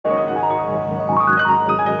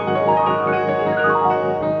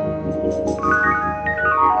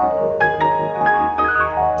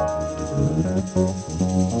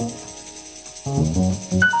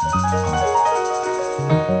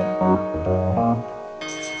Wake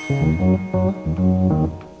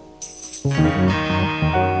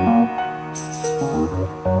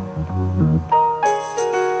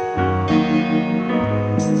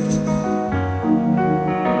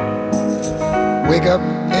up,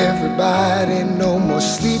 everybody, no more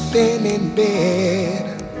sleeping in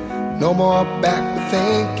bed. No more backward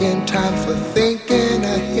thinking, time for thinking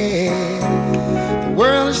ahead. The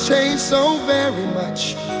world has changed so very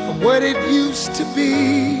much from what it used to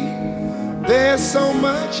be. There's so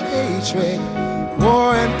much hatred,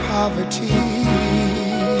 war and poverty.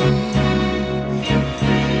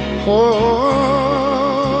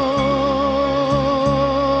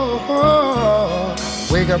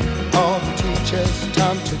 Wake up all the teachers,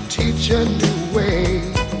 time to teach a new way.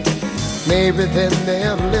 Maybe then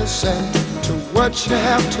they'll listen to what you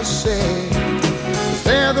have to say. 'Cause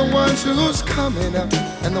they're the ones who's coming up,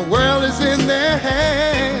 and the world is in their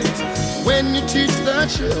hands. When you teach the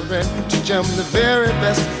children, teach them the very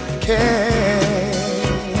best you can.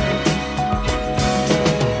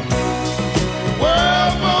 The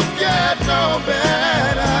world won't get no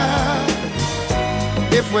better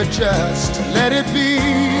if we just let it be.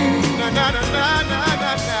 Na na na na na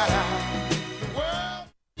na na.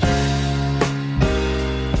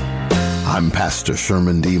 I'm Pastor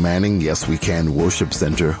Sherman D. Manning. Yes, we can Worship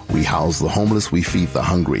Center. We house the homeless. We feed the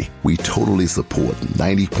hungry. We totally support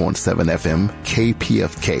 90.7 FM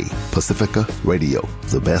KPFK Pacifica Radio,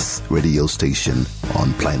 the best radio station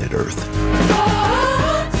on planet Earth.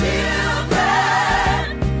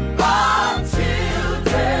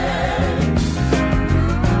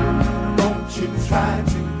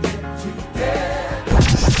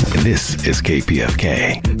 This is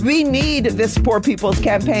KPFK. We need this Poor People's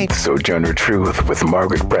Campaign. Sojourner Truth with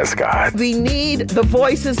Margaret Prescott. We need the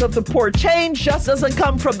voices of the poor. Change just doesn't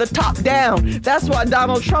come from the top down. That's why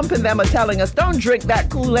Donald Trump and them are telling us, don't drink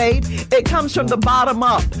that Kool-Aid. It comes from the bottom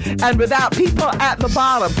up. And without people at the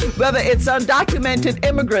bottom, whether it's undocumented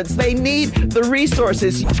immigrants, they need the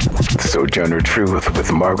resources. Sojourner Truth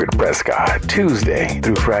with Margaret Prescott. Tuesday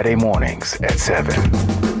through Friday mornings at 7.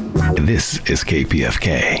 This is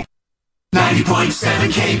KPFK. 90.7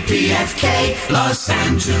 KPFK, Los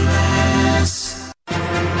Angeles.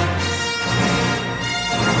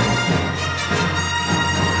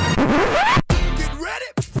 Get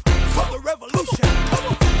ready for the revolution.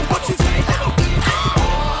 What you say now?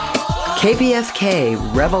 KPFK,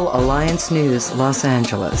 Rebel Alliance News, Los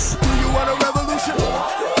Angeles. Do you want a revolution?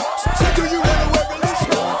 Say, do you want a revolution?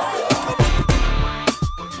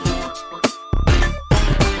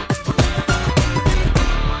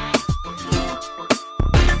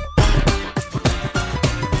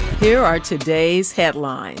 Here are today's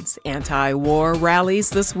headlines. Anti-war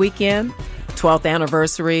rallies this weekend, 12th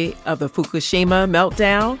anniversary of the Fukushima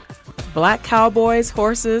meltdown, Black Cowboys,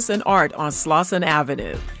 horses, and art on Slauson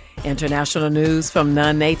Avenue. International news from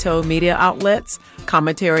non-NATO media outlets,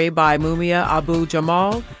 commentary by Mumia Abu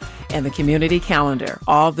Jamal, and the community calendar.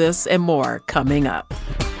 All this and more coming up.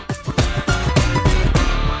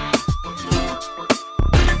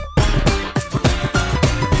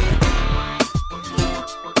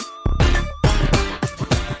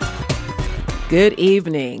 Good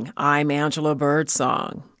evening. I'm Angela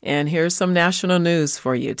Birdsong, and here's some national news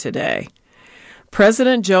for you today.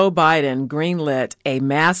 President Joe Biden greenlit a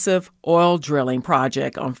massive oil drilling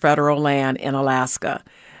project on federal land in Alaska,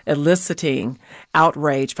 eliciting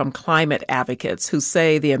outrage from climate advocates who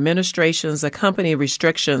say the administration's accompanying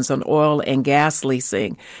restrictions on oil and gas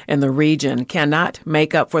leasing in the region cannot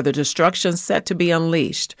make up for the destruction set to be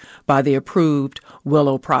unleashed by the approved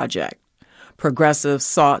Willow Project. Progressives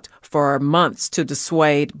sought for months to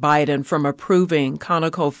dissuade Biden from approving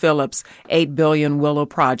ConocoPhillips' $8 billion Willow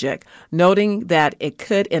project, noting that it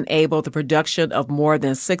could enable the production of more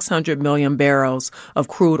than 600 million barrels of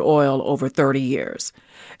crude oil over 30 years.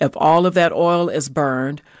 If all of that oil is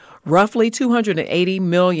burned, roughly 280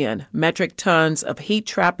 million metric tons of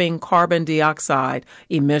heat-trapping carbon dioxide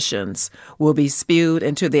emissions will be spewed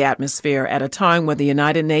into the atmosphere at a time when the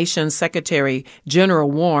United Nations Secretary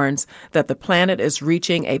General warns that the planet is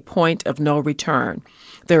reaching a point of no return.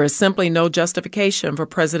 There is simply no justification for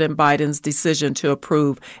President Biden's decision to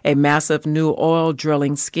approve a massive new oil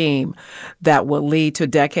drilling scheme that will lead to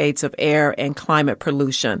decades of air and climate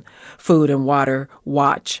pollution, Food and Water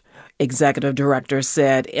Watch Executive Director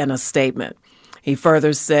said in a statement. He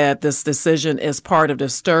further said this decision is part of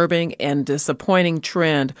disturbing and disappointing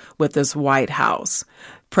trend with this White House.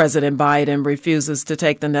 President Biden refuses to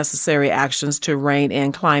take the necessary actions to rein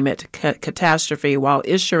in climate catastrophe while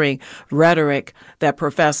issuing rhetoric that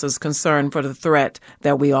professes concern for the threat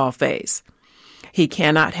that we all face. He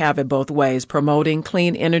cannot have it both ways, promoting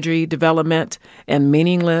clean energy development and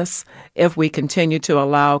meaningless if we continue to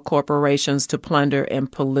allow corporations to plunder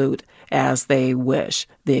and pollute as they wish,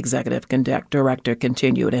 the executive director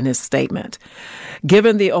continued in his statement.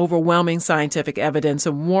 Given the overwhelming scientific evidence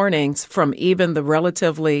and warnings from even the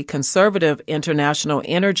relatively conservative International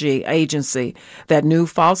Energy Agency that new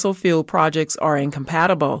fossil fuel projects are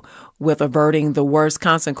incompatible with averting the worst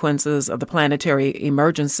consequences of the planetary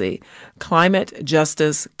emergency, climate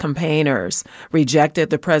justice campaigners rejected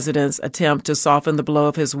the president's attempt to soften the blow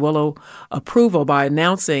of his willow approval by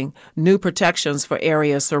announcing new protections for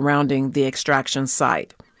areas surrounding the extraction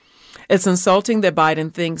site. It's insulting that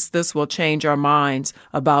Biden thinks this will change our minds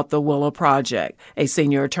about the Willow Project, a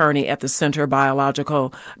senior attorney at the Center for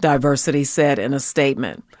Biological Diversity said in a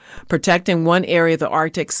statement. Protecting one area of the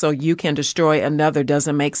Arctic so you can destroy another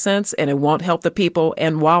doesn't make sense, and it won't help the people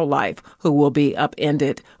and wildlife who will be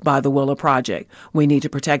upended by the Willow Project. We need to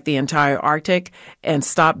protect the entire Arctic and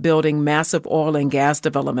stop building massive oil and gas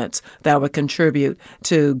developments that would contribute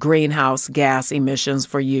to greenhouse gas emissions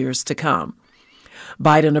for years to come.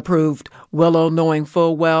 Biden approved Willow, knowing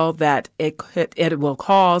full well that it will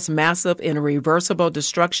cause massive and irreversible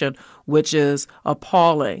destruction, which is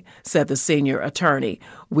appalling, said the senior attorney.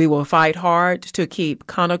 We will fight hard to keep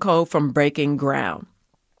Conoco from breaking ground.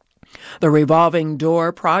 The Revolving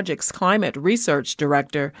Door Project's climate research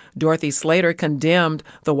director, Dorothy Slater, condemned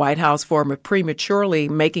the White House for prematurely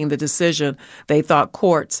making the decision they thought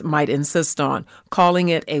courts might insist on, calling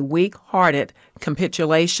it a weak-hearted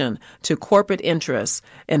capitulation to corporate interests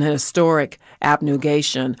and a historic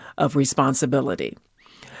abnegation of responsibility.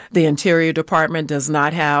 The Interior Department does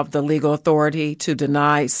not have the legal authority to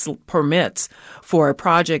deny permits for a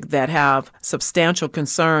project that have substantial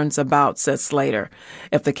concerns about, said Slater.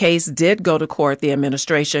 If the case did go to court, the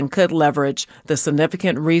administration could leverage the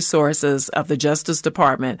significant resources of the Justice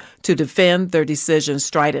Department to defend their decision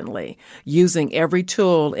stridently, using every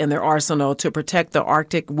tool in their arsenal to protect the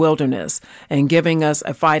Arctic wilderness and giving us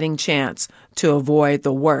a fighting chance to avoid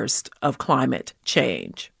the worst of climate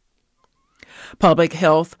change. Public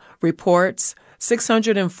Health reports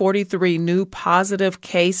 643 new positive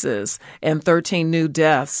cases and 13 new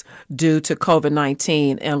deaths due to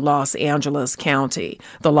COVID-19 in Los Angeles County.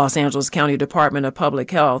 The Los Angeles County Department of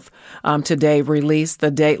Public Health today released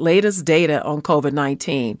the latest data on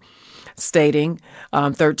COVID-19, stating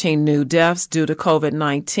 13 new deaths due to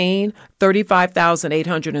COVID-19,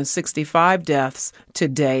 35,865 deaths to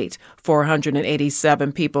date,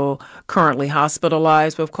 487 people currently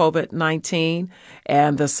hospitalized with COVID-19,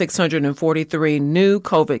 and the 643 new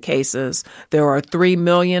COVID cases. There are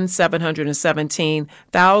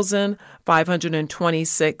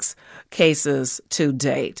 3,717,526 cases to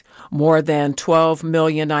date. More than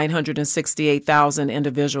 12,968,000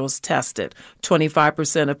 individuals tested.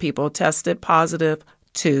 25% of people tested positive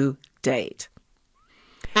to date.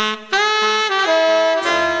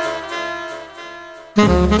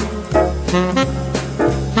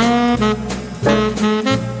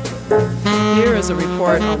 Here is a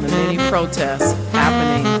report on the many protests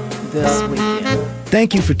happening this weekend.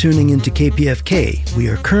 Thank you for tuning in to KPFK. We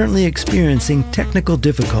are currently experiencing technical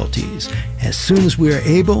difficulties. As soon as we are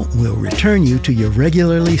able, we'll return you to your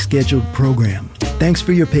regularly scheduled program. Thanks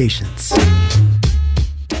for your patience.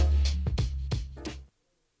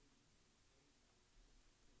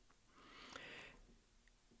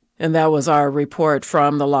 And that was our report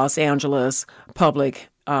from the Los Angeles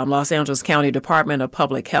County Department of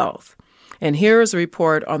Public Health. And here is a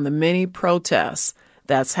report on the many protests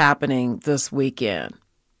that's happening this weekend.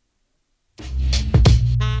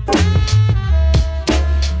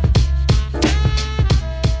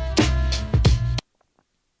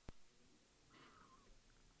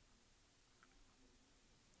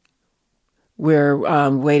 We're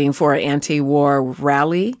waiting for an anti-war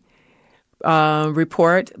rally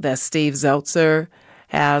report that Steve Zeltzer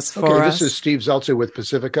has for us. This is Steve Zeltzer with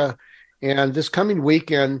Pacifica. And this coming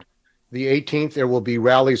weekend, the 18th, there will be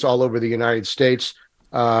rallies all over the United States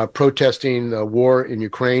protesting the war in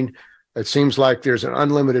Ukraine. It seems like there's an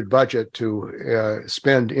unlimited budget to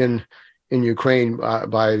spend in Ukraine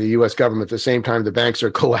by the U.S. government. At the same time, the banks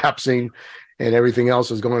are collapsing and everything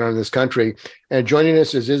else is going on in this country. And joining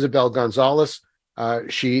us is Isabel Gonzalez.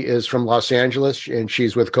 She is from Los Angeles, and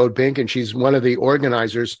she's with Code Pink, and she's one of the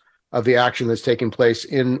organizers of the action that's taking place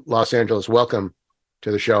in Los Angeles. Welcome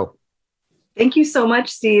to the show. Thank you so much,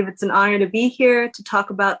 Steve. It's an honor to be here to talk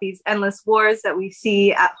about these endless wars that we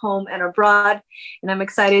see at home and abroad. And I'm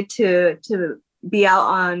excited to be out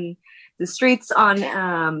on the streets on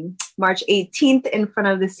March 18th in front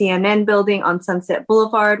of the CNN building on Sunset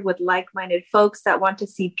Boulevard with like-minded folks that want to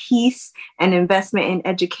see peace and investment in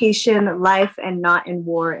education, life, and not in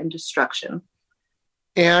war and destruction.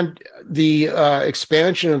 And the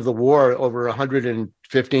expansion of the war, over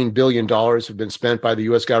 $115 billion have been spent by the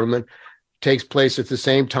U.S. government, takes place at the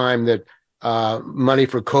same time that money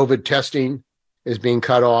for COVID testing is being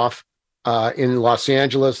cut off. In Los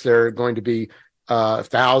Angeles, there are going to be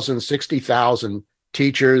 60,000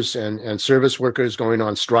 teachers and service workers going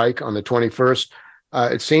on strike on the 21st.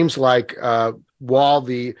 It seems like while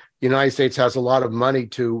the United States has a lot of money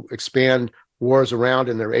to expand wars around,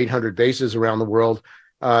 and there are 800 bases around the world,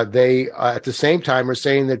 they at the same time are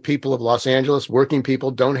saying that people of Los Angeles, working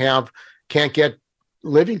people, can't get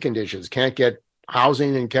living conditions, can't get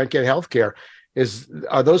housing, and can't get health care.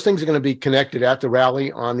 Are those things going to be connected at the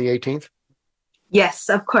rally on the 18th? Yes,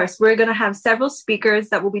 of course. We're going to have several speakers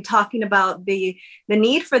that will be talking about the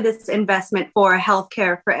need for this investment for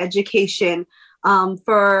healthcare, for education,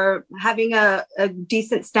 for having a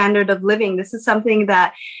decent standard of living. This is something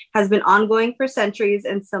that has been ongoing for centuries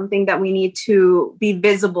and something that we need to be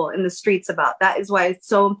visible in the streets about. That is why it's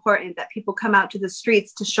so important that people come out to the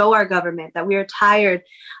streets to show our government that we are tired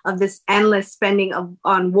of this endless spending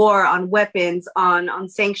on war, on weapons, on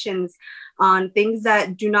sanctions, on things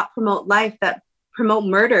that do not promote life, that promote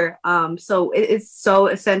murder. So it is so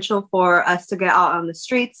essential for us to get out on the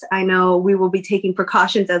streets. I know we will be taking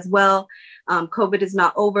precautions as well. COVID is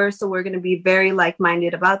not over, so we're going to be very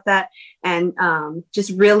like-minded about that, and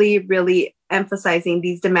just really, really emphasizing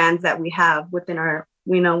these demands that we have within our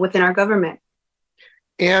government.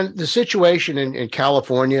 And the situation in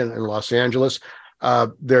California and Los Angeles,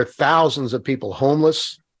 there are thousands of people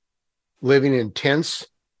homeless, living in tents.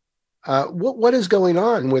 What is going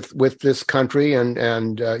on with this country and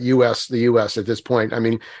the U.S. at this point? I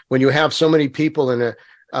mean, when you have so many people in a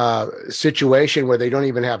situation where they don't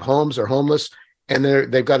even have homes or homeless, and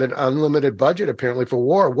they've got an unlimited budget apparently for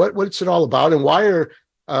war. What's it all about, and why are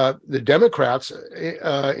the Democrats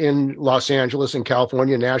in Los Angeles and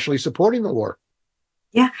California nationally supporting the war?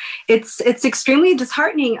 Yeah, it's extremely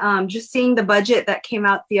disheartening just seeing the budget that came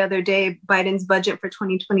out the other day, Biden's budget for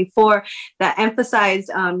 2024, that emphasized,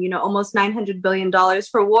 almost $900 billion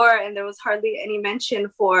for war. And there was hardly any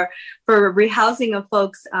mention for rehousing of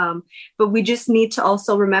folks. But we just need to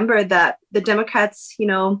also remember that the Democrats,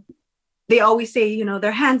 they always say,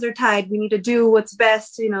 their hands are tied. We need to do what's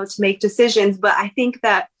best, to make decisions. But I think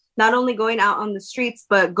that not only going out on the streets,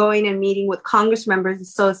 but going and meeting with Congress members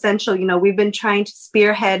is so essential. We've been trying to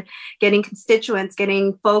spearhead getting constituents,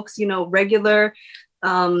 getting folks, regular,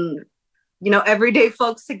 everyday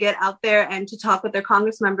folks to get out there and to talk with their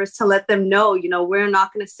Congress members to let them know, we're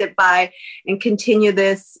not going to sit by and continue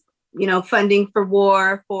this, funding for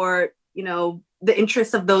war, for, the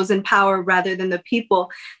interests of those in power rather than the people.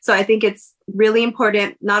 So I think it's really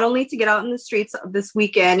important not only to get out in the streets this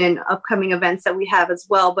weekend and upcoming events that we have as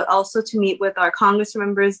well, but also to meet with our Congress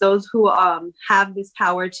members, those who have this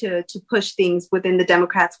power to push things within the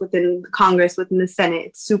Democrats, within the Congress, within the Senate.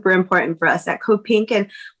 It's super important for us at KPFK and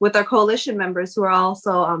with our coalition members who are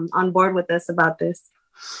also on board with us about this.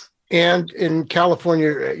 And in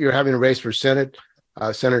California, you're having a race for Senate.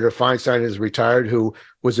 Senator Feinstein is retired, who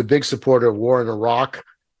was a big supporter of war in Iraq.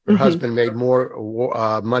 Her husband made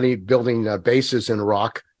more money building bases in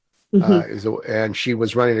Iraq, and she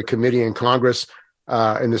was running a committee in Congress,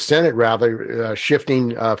 in the Senate, rather,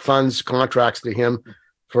 shifting funds, contracts to him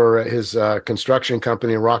for his construction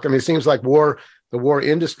company in Iraq. I mean, it seems like the war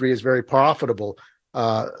industry is very profitable,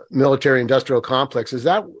 military-industrial complex. Is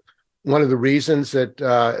that one of the reasons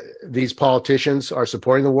that these politicians are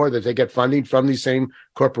supporting the war, that they get funding from these same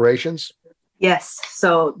corporations? Yes.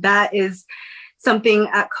 So that is something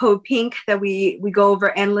at KPFK that we go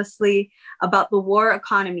over endlessly about the war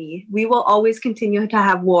economy. We will always continue to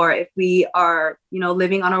have war if we are,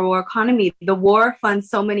 living on a war economy. The war funds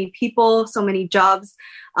so many people, so many jobs,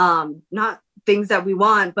 not things that we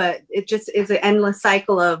want, but it just is an endless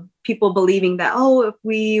cycle of people believing that, if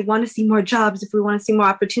we want to see more jobs, if we want to see more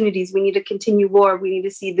opportunities, we need to continue war. We need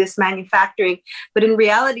to see this manufacturing. But in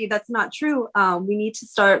reality, that's not true. We need to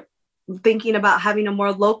start thinking about having a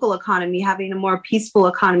more local economy, having a more peaceful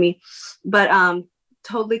economy. But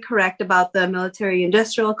totally correct about the military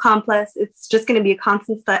industrial complex. It's just going to be a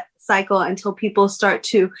constant cycle until people start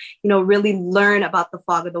to, really learn about the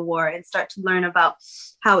fog of the war and start to learn about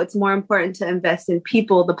how it's more important to invest in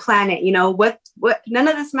people, the planet. What none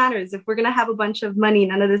of this matters if we're going to have a bunch of money.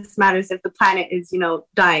 None of this matters if the planet is,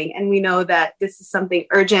 dying. And we know that this is something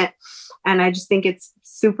urgent. And I just think it's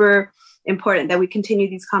super important that we continue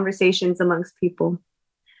these conversations amongst people.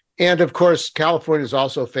 And of course, California is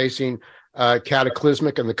also facing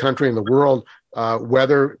cataclysmic in the country and the world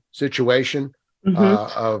weather situation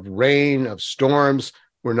of rain, of storms.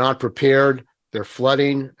 We're not prepared. They're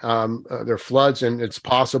flooding. They're floods, and it's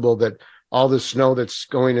possible that all the snow that's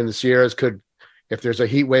going in the Sierras could, if there's a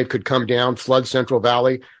heat wave, could come down, flood Central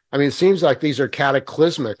Valley. I mean, it seems like these are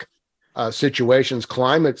cataclysmic situations,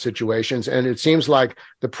 climate situations, and it seems like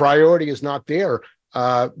the priority is not there.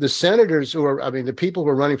 The senators the people who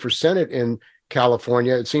are running for Senate in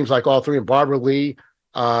California, it seems like all three, Barbara Lee,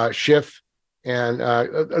 Schiff, and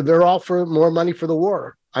they're all for more money for the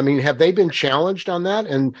war. I mean, have they been challenged on that?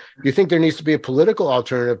 And do you think there needs to be a political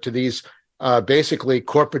alternative to these basically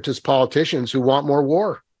corporatist politicians who want more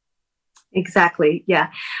war? Exactly. Yeah.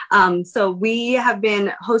 So we have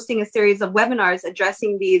been hosting a series of webinars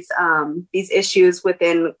addressing these issues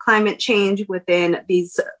within climate change, within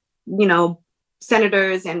these,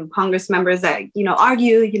 senators and Congress members that,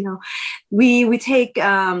 argue, we take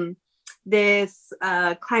this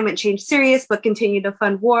climate change serious, but continue to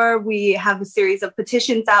fund war. We have a series of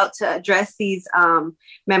petitions out to address these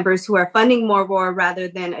members who are funding more war rather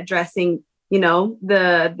than addressing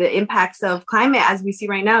the impacts of climate as we see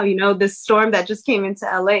right now. This storm that just came into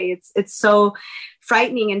LA, it's so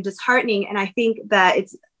frightening and disheartening. And I think that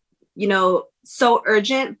it's, so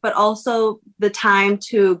urgent, but also the time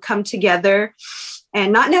to come together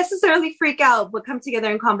and not necessarily freak out, but come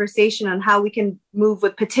together in conversation on how we can move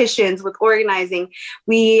with petitions, with organizing.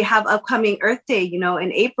 We have upcoming Earth Day,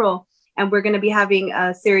 in April, and we're going to be having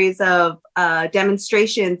a series of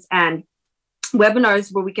demonstrations and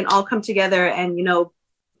webinars where we can all come together and,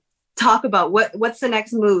 talk about what's the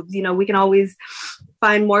next move. We can always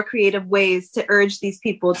find more creative ways to urge these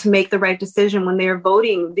people to make the right decision when they're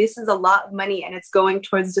voting. This is a lot of money and it's going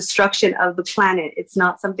towards destruction of the planet. It's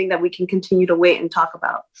not something that we can continue to wait and talk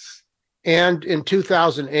about. And in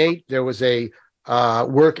 2008, there was a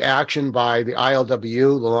work action by the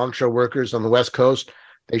ILWU, the longshore workers on the West Coast.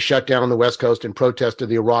 They shut down the West Coast in protest of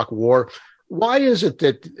the Iraq War. Why is it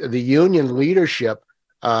that the union leadership,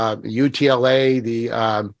 UTLA, the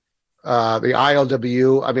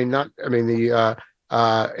ILWU, the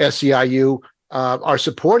SEIU, are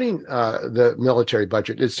supporting the military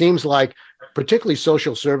budget? It seems like, particularly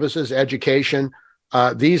social services, education,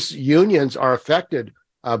 these unions are affected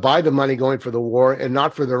by the money going for the war and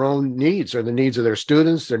not for their own needs or the needs of their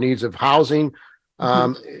students, their needs of housing.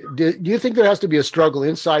 Do you think there has to be a struggle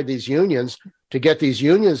inside these unions to get these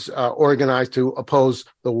unions organized to oppose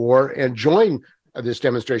the war and join this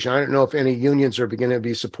demonstration? I don't know if any unions are beginning to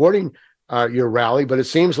be supporting your rally, but it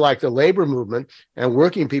seems like the labor movement and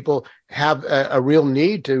working people have a real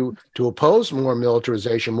need to oppose more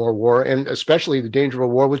militarization, more war, and especially the danger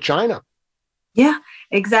of war with China. Yeah,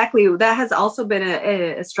 exactly. That has also been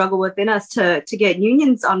a struggle within us to get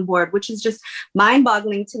unions on board, which is just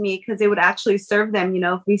mind-boggling to me because it would actually serve them,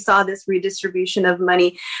 if we saw this redistribution of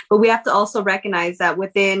money. But we have to also recognize that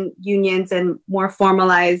within unions and more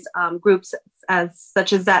formalized groups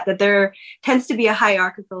such as that there tends to be a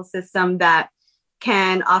hierarchical system that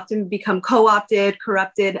can often become co-opted,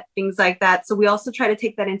 corrupted, things like that. So we also try to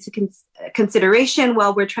take that into consideration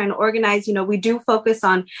while we're trying to organize. We do focus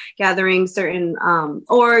on gathering certain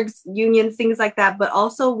orgs, unions, things like that, but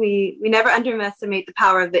also we never underestimate the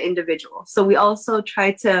power of the individual. So we also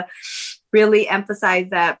try to really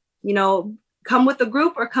emphasize that, come with a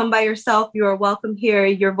group or come by yourself. You are welcome here.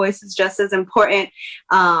 Your voice is just as important.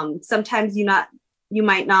 Sometimes you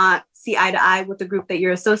might not see eye to eye with the group that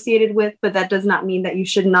you're associated with, but that does not mean that you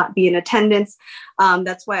should not be in attendance.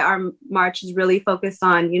 That's why our march is really focused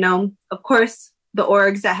on, of course, the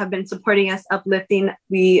orgs that have been supporting us, uplifting,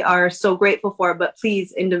 we are so grateful for, but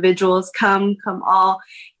please, individuals, come all.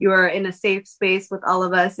 You're in a safe space with all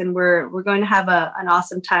of us, and we're going to have an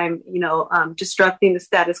awesome time, disrupting the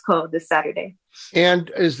status quo this Saturday.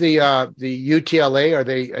 And is the UTLA, are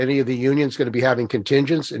they any of the unions going to be having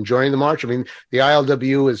contingents and joining the march? I mean, the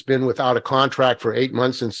ILWU has been without a contract for 8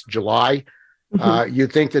 months since July. You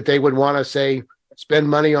think that they would want to say, spend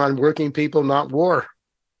money on working people, not war?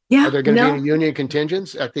 Yeah. Are there going to be any union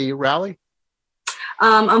contingents at the rally?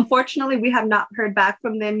 Unfortunately, we have not heard back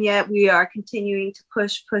from them yet. We are continuing to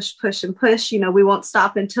push. We won't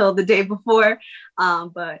stop until the day before.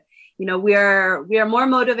 But we are more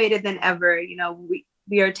motivated than ever.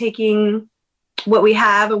 We are taking what we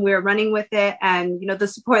have and we're running with it. And, the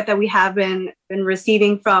support that we have been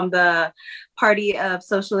receiving from the Party of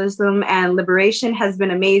Socialism and Liberation has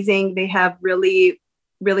been amazing. They have really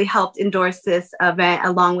really helped endorse this event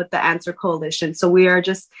along with the Answer Coalition. So we are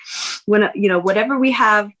just, whatever we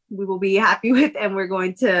have, we will be happy with, and we're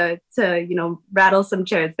going to rattle some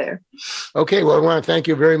chairs there. Okay, well, I want to thank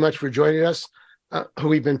you very much for joining us.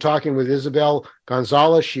 We've been talking with Isabel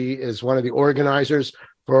Gonzalez. She is one of the organizers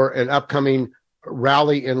for an upcoming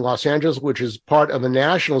rally in Los Angeles, which is part of a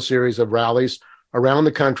national series of rallies around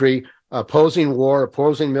the country, opposing war,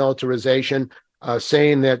 opposing militarization,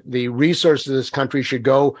 saying that the resources of this country should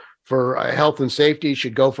go for health and safety,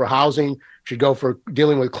 should go for housing, should go for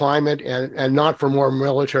dealing with climate, and not for more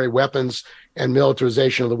military weapons and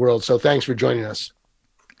militarization of the world. So thanks for joining us.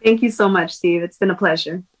 Thank you so much, Steve. It's been a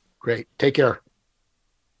pleasure. Great. Take care.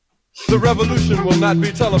 The revolution will not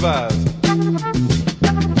be televised.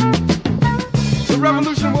 The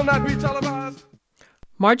revolution will not be televised.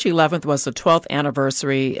 March 11th was the 12th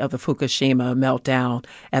anniversary of the Fukushima meltdown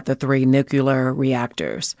at the 3 nuclear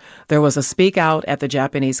reactors. There was a speak out at the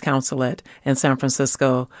Japanese consulate in San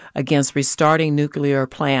Francisco against restarting nuclear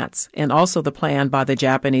plants, and also the plan by the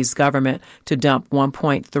Japanese government to dump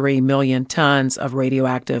 1.3 million tons of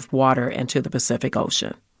radioactive water into the Pacific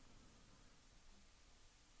Ocean.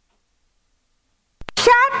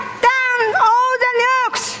 Shut down all the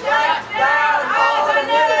nukes! Shut down all the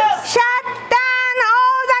nukes! Shut down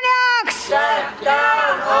all the nukes! Shut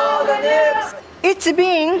down all the nukes! It's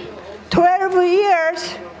been 12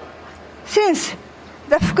 years since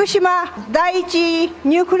the Fukushima Daiichi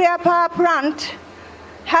nuclear power plant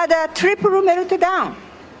had a triple meltdown.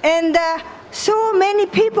 And so many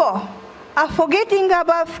people are forgetting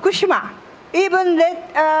about Fukushima. Even the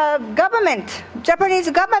Japanese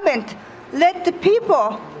government, let the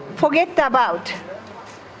people forget about.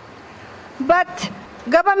 But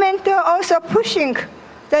government also pushing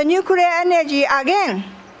the nuclear energy again.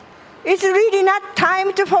 It's really not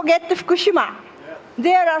time to forget the Fukushima.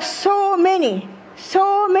 There are so many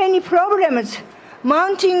problems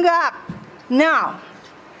mounting up now.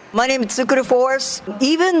 My name is Tsukuru Force.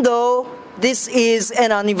 Even though this is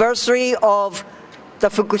an anniversary of the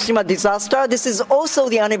Fukushima disaster, this is also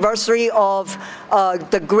the anniversary of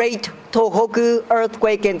the great Tohoku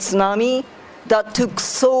earthquake and tsunami that took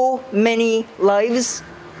so many lives.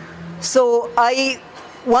 So I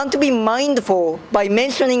want to be mindful by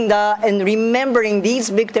mentioning that and remembering these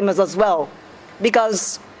victims as well,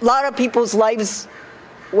 because a lot of people's lives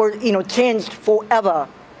were, changed forever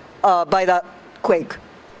by that quake.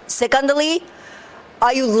 Secondly,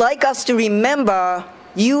 I would like us to remember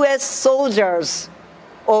U.S. soldiers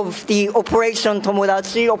of the Operation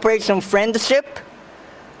Tomodachi, Operation Friendship,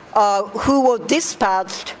 who were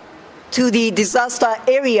dispatched to the disaster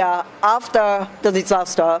area after the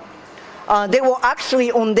disaster. They were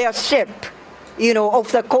actually on their ship,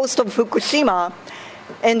 off the coast of Fukushima.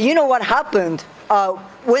 And you know what happened?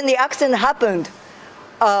 When the accident happened,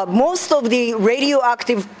 most of the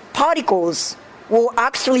radioactive particles were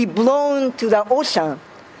actually blown to the ocean.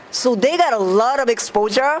 So they got a lot of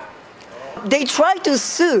exposure. They tried to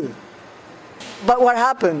sue. But what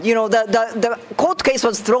happened? The court case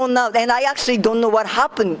was thrown out, and I actually don't know what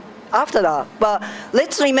happened after that. But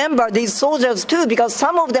let's remember these soldiers too, because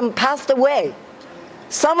some of them passed away.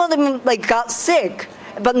 Some of them got sick,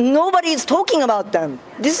 but nobody is talking about them.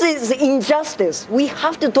 This is injustice. We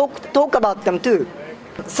have to talk about them too.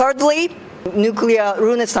 Thirdly, nuclear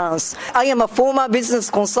renaissance. I am a former business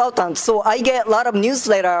consultant, so I get a lot of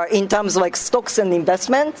newsletter in terms of stocks and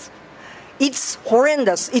investments. It's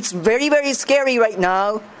horrendous. It's very, very scary right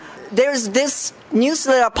now. There's this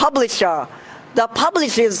newsletter publisher that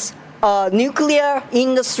publishes nuclear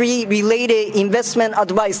industry related investment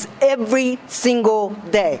advice every single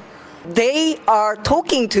day. They are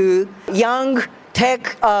talking to young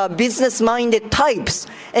tech business-minded types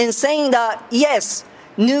and saying that, yes,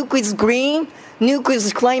 nuke is green, nuke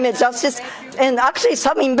is climate justice, and actually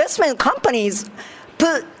some investment companies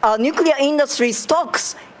put nuclear industry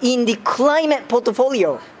stocks in the climate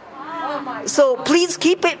portfolio. So please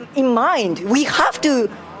keep it in mind. We have to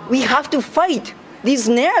fight these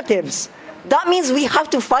narratives. That means we have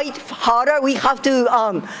to fight harder. We have to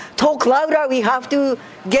talk louder. We have to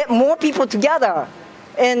get more people together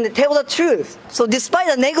and tell the truth. So despite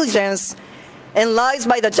the negligence and lies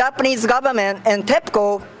by the Japanese government and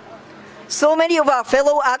TEPCO, so many of our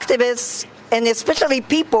fellow activists, and especially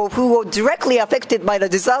people who were directly affected by the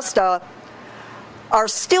disaster, are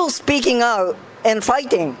still speaking out and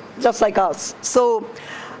fighting, just like us. So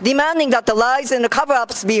demanding that the lies and the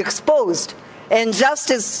cover-ups be exposed and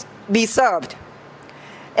justice be served.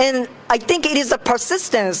 And I think it is the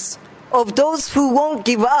persistence of those who won't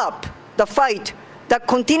give up the fight that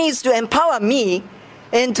continues to empower me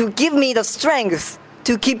and to give me the strength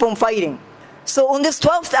to keep on fighting. So on this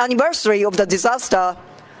 12th anniversary of the disaster,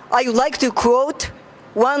 I would like to quote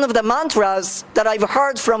one of the mantras that I've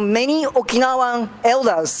heard from many Okinawan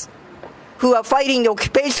elders who are fighting the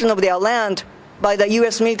occupation of their land by the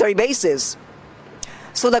U.S. military bases.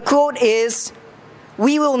 So the quote is,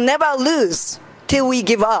 "We will never lose till we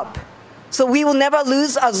give up." So we will never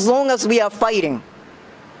lose as long as we are fighting.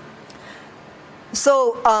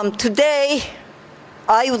 So today,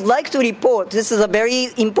 I would like to report, this is a very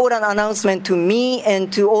important announcement to me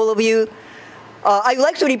and to all of you. I would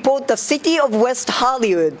like to report the city of West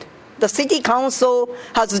Hollywood. The city council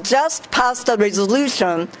has just passed a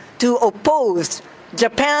resolution to oppose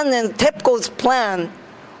Japan and TEPCO's plan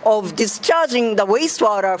of discharging the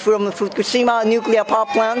wastewater from Fukushima nuclear power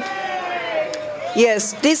plant.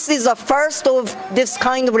 Yes, this is the first of this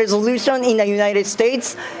kind of resolution in the United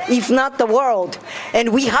States, if not the world. And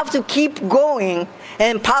we have to keep going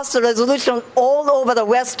and pass the resolution all over the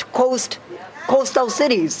West Coast coastal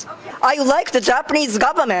cities. I would like the Japanese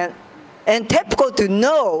government and TEPCO to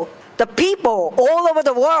know the people all over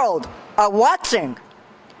the world are watching.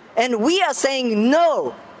 And we are saying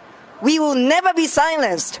no. We will never be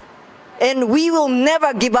silenced. And we will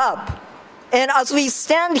never give up. And as we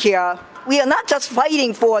stand here, we are not just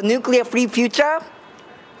fighting for a nuclear-free future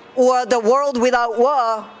or the world without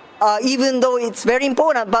war, even though it's very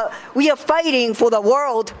important, but we are fighting for the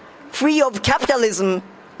world free of capitalism,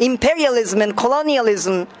 imperialism and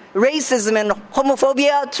colonialism, racism and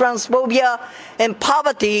homophobia, transphobia, and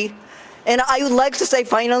poverty. And I would like to say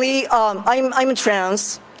finally, I'm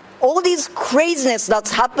trans. All this craziness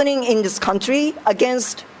that's happening in this country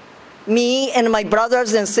against me and my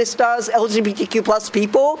brothers and sisters, LGBTQ plus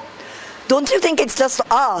people, don't you think it's just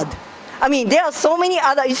odd? I mean, there are so many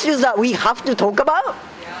other issues that we have to talk about.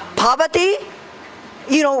 Yeah. Poverty,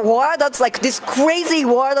 war, that's like this crazy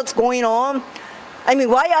war that's going on. I mean,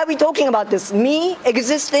 why are we talking about this? Me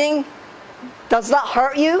existing, does that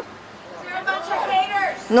hurt you? You're a bunch of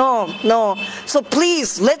haters. No. So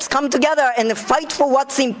please, let's come together and fight for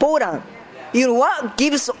what's important. You know what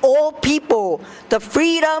gives all people the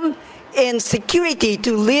freedom and security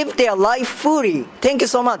to live their life fully. Thank you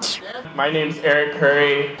so much. My name's Eric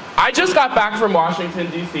Curry. I just got back from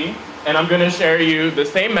Washington, D.C., and I'm going to share you the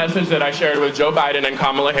same message that I shared with Joe Biden and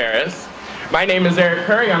Kamala Harris. My name is Eric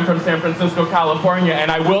Curry. I'm from San Francisco, California,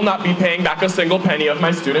 and I will not be paying back a single penny of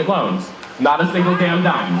my student loans. Not a single damn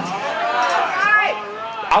dime.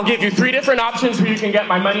 I'll give you 3 different options who you can get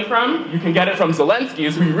my money from. You can get it from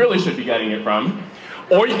Zelensky, who you really should be getting it from.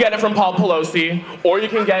 Or you can get it from Paul Pelosi, or you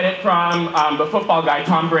can get it from the football guy,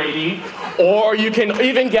 Tom Brady, or you can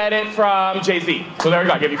even get it from Jay-Z. So there we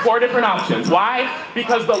go, I give you 4 different options. Why?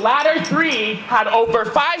 Because the latter 3 had over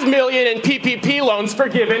 $5 million in PPP loans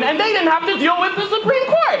forgiven, and they didn't have to deal with the Supreme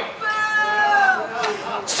Court.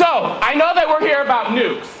 So, I know that we're here about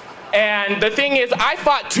nukes. And the thing is, I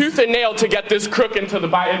fought tooth and nail to get this crook into the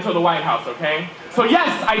White House, okay? So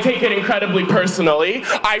yes, I take it incredibly personally.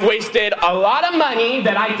 I wasted a lot of money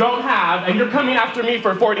that I don't have, and you're coming after me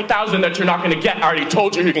for $40,000 that you're not going to get. I already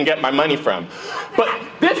told you who can get my money from. But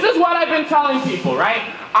this is what I've been telling people, right?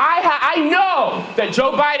 I know that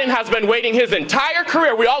Joe Biden has been waiting his entire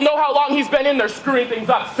career. We all know how long he's been in there screwing things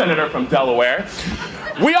up, Senator from Delaware.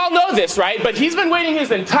 We all know this, right? But he's been waiting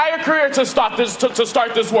his entire career to start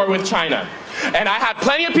this war with China. And I have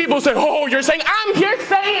plenty of people say, oh, you're saying, I'm here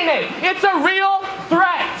saying it. It's a real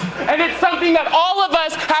threat. And it's something that all of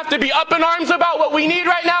us have to be up in arms about. What we need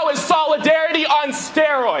right now is solidarity on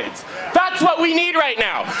steroids. That's what we need right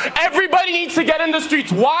now. Everybody needs to get in the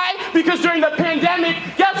streets. Why? Because during the pandemic,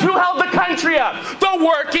 guess who held the country up? The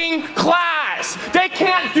working class. They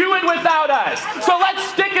can't do it without us. So let's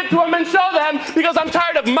stick it to them and show them, because I'm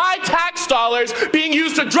tired of my tax dollars being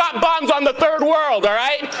used to drop bombs on the third world, all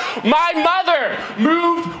right? My mother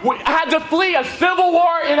had to flee a civil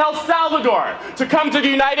war in El Salvador to come to the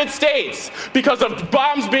United States because of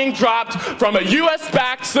bombs being dropped from a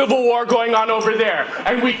US-backed civil war going on over there.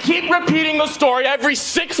 And we keep repeating the story every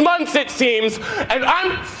 6 months, it seems, and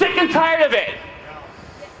I'm sick and tired of it.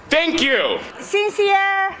 Thank you.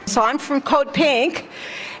 Sincere. So I'm from Code Pink,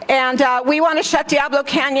 and we want to shut Diablo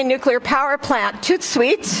Canyon Nuclear Power Plant, Toot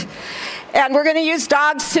Sweet, and we're going to use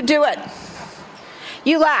dogs to do it.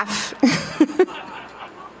 You laugh.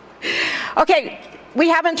 Okay, we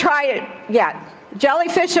haven't tried it yet.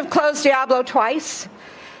 Jellyfish have closed Diablo twice,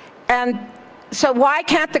 and so why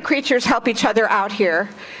can't the creatures help each other out here?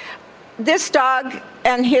 This dog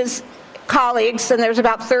and his colleagues, and there's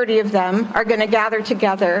about 30 of them, are going to gather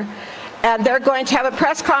together, and they're going to have a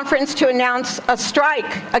press conference to announce a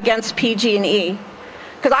strike against PG&E,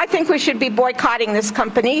 because I think we should be boycotting this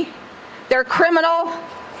company. They're criminal.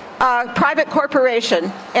 a private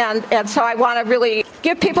corporation, and so I want to really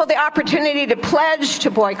give people the opportunity to pledge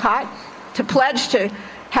to boycott, to pledge to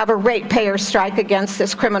have a ratepayer strike against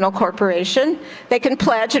this criminal corporation. They can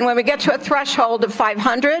pledge, and when we get to a threshold of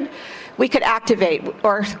 500, we could activate,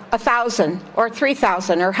 or 1,000, or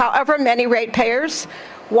 3,000, or however many ratepayers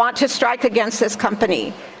want to strike against this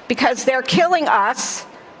company, because they're killing us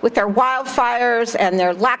with their wildfires and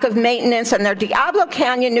their lack of maintenance and their Diablo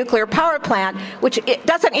Canyon nuclear power plant, which it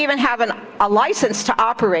doesn't even have a license to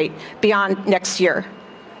operate beyond next year.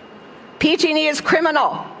 PG&E is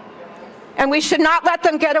criminal, and we should not let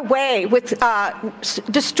them get away with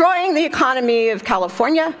destroying the economy of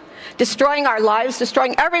California, destroying our lives,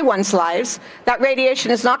 destroying everyone's lives. That radiation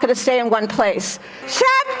is not going to stay in one place.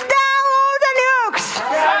 Shut down all the nukes!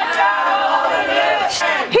 Shut down all the nukes!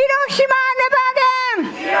 Hiroshima, never again!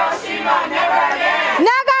 Hiroshima, never again!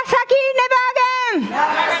 Nagasaki, never again!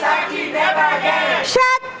 Nagasaki, never again!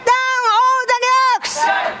 Shut down all the nukes!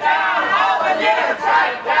 Shut down all the nukes!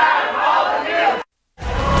 Shut down all the nukes!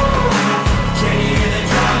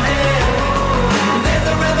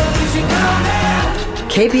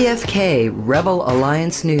 KPFK Rebel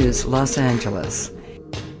Alliance News, Los Angeles.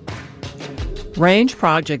 Range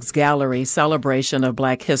Project's gallery celebration of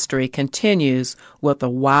Black history continues with a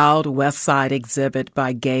Wild West Side exhibit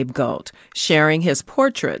by Gabe Gold, sharing his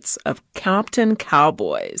portraits of Compton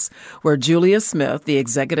Cowboys, where Julia Smith, the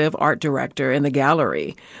executive art director in the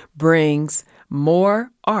gallery, brings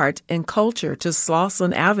more art and culture to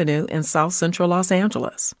Slauson Avenue in South Central Los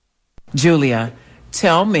Angeles. Julia,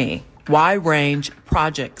 tell me, why Range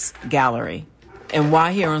Projects Gallery? And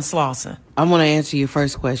why here on Slauson? I want to answer your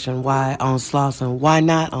first question. Why on Slauson? Why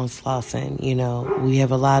not on Slauson? You know, we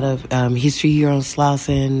have a lot of history here on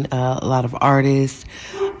Slauson, a lot of artists.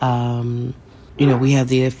 You know, we have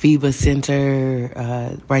the FIBA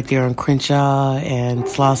Center right there on Crenshaw and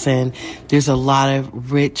Slauson. There's a lot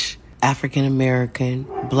of rich African-American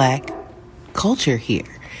Black culture here.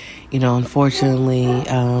 You know, unfortunately,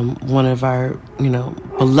 one of our,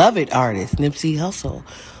 beloved artists, Nipsey Hussle,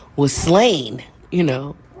 was slain,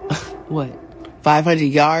 500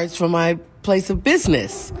 yards from my place of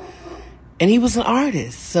business. And he was an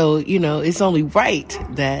artist. So, it's only right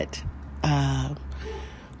that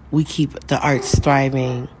we keep the arts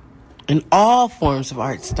thriving and all forms of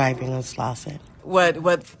arts thriving on Slauson.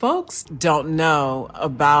 What folks don't know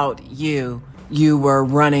about you were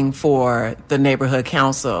running for the neighborhood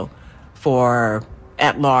council for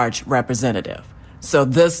at-large representative. So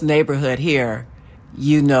this neighborhood here,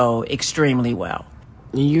 you know extremely well.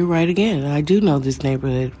 You're right again. I do know this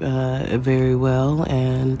neighborhood very well,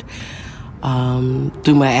 and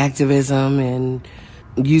through my activism and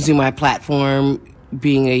using my platform,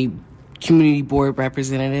 being a community board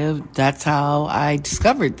representative, that's how I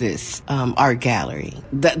discovered this art gallery.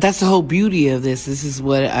 That's the whole beauty of this. This is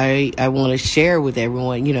what I want to share with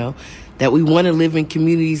everyone, that we want to live in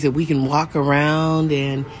communities that we can walk around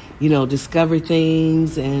and, discover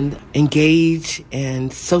things and engage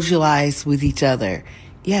and socialize with each other.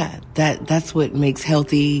 Yeah, that's what makes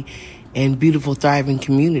healthy and beautiful, thriving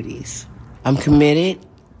communities. I'm committed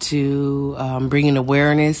to bringing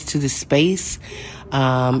awareness to the space,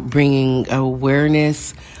 bringing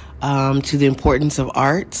awareness to the importance of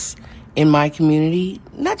arts in my community,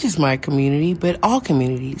 not just my community, but all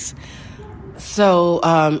communities. So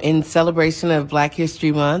in celebration of Black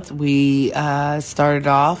History Month, we started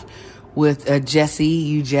off with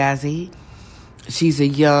Jessie Ujazzy. She's a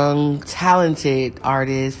young, talented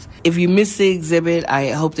artist. If you missed the exhibit, I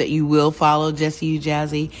hope that you will follow Jessie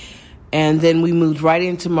Ujazzy. And then we moved right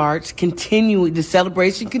into March. The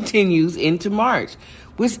celebration continues into March.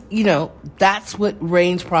 Which, that's what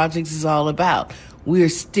Range Projects is all about. We're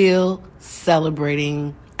still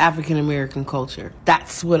celebrating African American culture.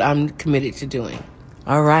 That's what I'm committed to doing.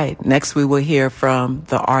 All right. Next, we will hear from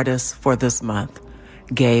the artist for this month,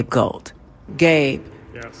 Gabe Gold. Gabe,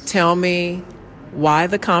 yes. Tell me why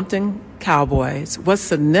the Compton Cowboys? What's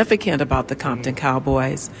significant about the Compton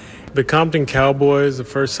Cowboys? The Compton Cowboys, the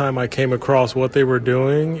first time I came across what they were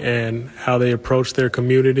doing and how they approached their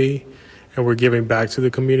community and were giving back to the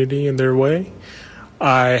community in their way,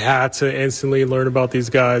 I had to instantly learn about these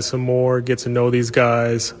guys some more, get to know these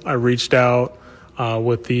guys. I reached out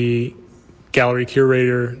with the gallery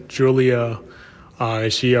curator, Julia,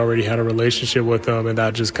 and she already had a relationship with them, and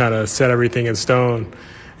that just kind of set everything in stone.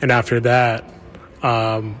 And after that,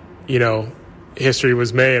 history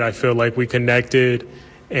was made. I feel like we connected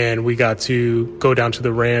and we got to go down to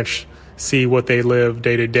the ranch, see what they live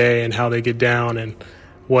day to day and how they get down and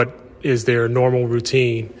what is their normal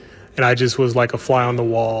routine. And I just was like a fly on the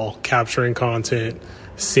wall, capturing content,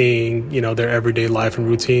 seeing, their everyday life and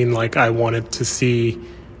routine. Like I wanted to see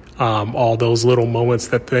all those little moments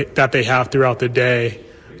that they have throughout the day.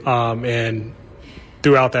 And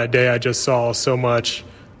throughout that day, I just saw so much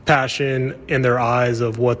passion in their eyes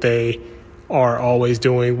of what they are always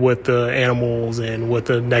doing with the animals and with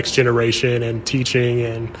the next generation and teaching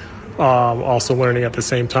and also learning at the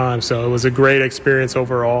same time. So it was a great experience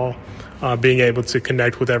overall, being able to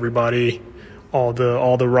connect with everybody, all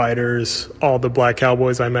the writers, all the Black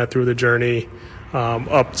Cowboys I met through the journey,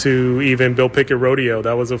 up to even Bill Pickett Rodeo.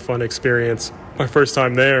 That was a fun experience. My first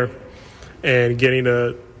time there, and getting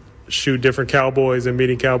to shoot different cowboys and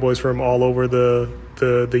meeting cowboys from all over the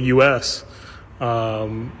U.S.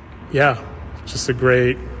 Just a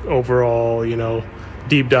great overall,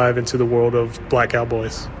 deep dive into the world of Black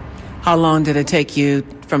Cowboys. How long did it take you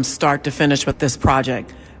from start to finish with this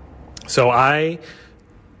project? So I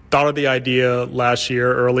thought of the idea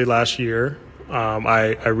early last year.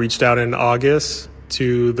 I reached out in August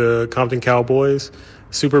to the Compton Cowboys.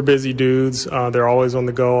 Super busy dudes. They're always on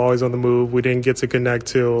the go, always on the move. We didn't get to connect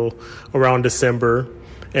till around December.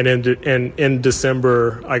 And in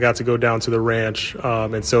December, I got to go down to the ranch.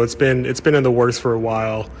 And so it's been in the works for a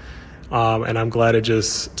while. And I'm glad to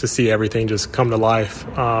see everything just come to life.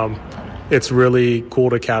 It's really cool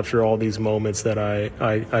to capture all these moments that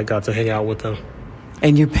I got to hang out with them.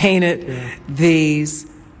 And you painted these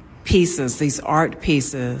pieces, these art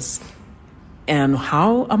pieces, and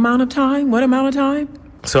what amount of time?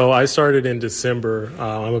 So I started in December.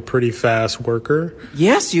 I'm a pretty fast worker.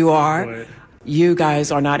 Yes, you are. You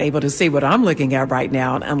guys are not able to see what I'm looking at right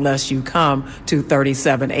now unless you come to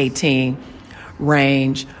 3718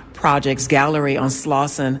 Range Projects Gallery on West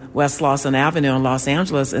Slauson Avenue in Los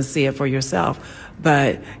Angeles and see it for yourself.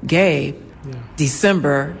 But Gabe,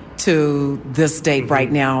 December to this date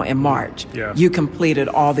right now in March, you completed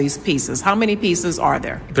all these pieces. How many pieces are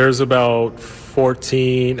there? There's about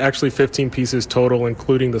 15 pieces total,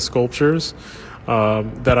 including the sculptures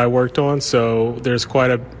that I worked on. So there's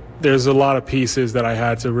a lot of pieces that I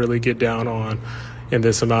had to really get down on in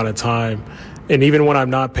this amount of time. And even when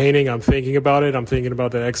I'm not painting, I'm thinking about it. I'm thinking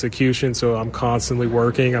about the execution. So I'm constantly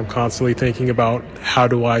working. I'm constantly thinking about how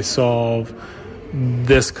do I solve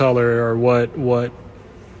this color, or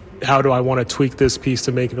how do I want to tweak this piece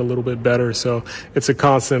to make it a little bit better. So it's a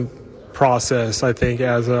constant process. I think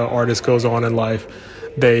as an artist goes on in life,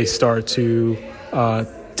 they start to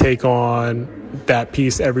take on that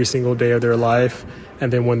piece every single day of their life.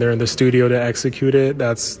 And then when they're in the studio to execute it,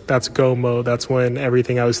 that's go mode. That's when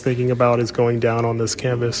everything I was thinking about is going down on this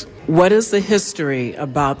canvas. What is the history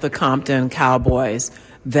about the Compton Cowboys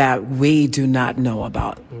that we do not know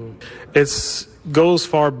about? It goes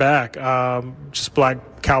far back. Just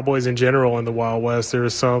Black Cowboys in general in the Wild West.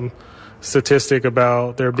 There's some statistic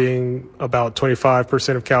about there being about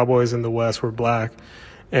 25% of cowboys in the West were black.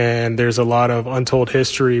 And there's a lot of untold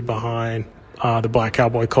history behind the Black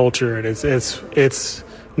Cowboy culture, and it's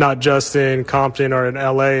not just in Compton or in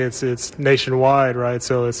LA. It's nationwide, right?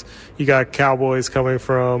 So you got cowboys coming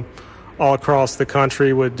from all across the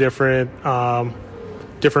country with different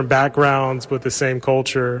backgrounds, but the same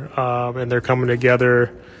culture, and they're coming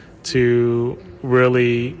together to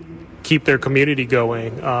really keep their community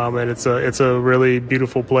going. And it's a really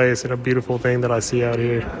beautiful place and a beautiful thing that I see out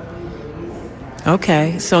here.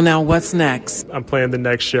 Okay, so now what's next? I'm planning the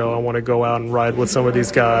next show. I want to go out and ride with some of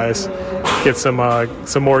these guys, get some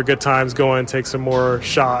more good times going, take some more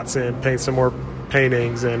shots and paint some more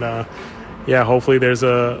paintings. And hopefully there's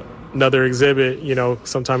another exhibit,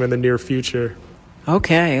 sometime in the near future.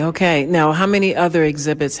 Okay. Now, how many other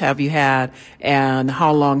exhibits have you had, and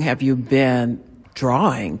how long have you been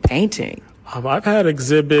drawing, painting? I've had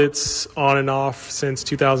exhibits on and off since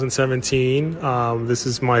 2017. This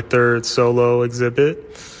is my third solo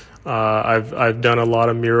exhibit. I've done a lot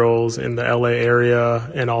of murals in the LA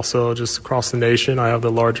area and also just across the nation. I have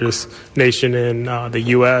the largest nation in the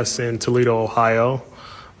U.S. in Toledo, Ohio,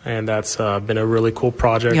 and that's been a really cool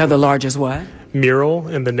project. You have the largest what? Mural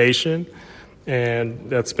in the nation, and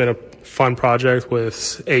that's been a fun project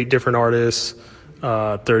with 8 different artists.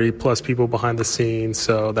 30 plus people behind the scenes.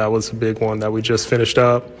 So that was a big one that we just finished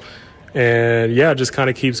up. And it just kind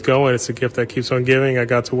of keeps going. It's a gift that keeps on giving. I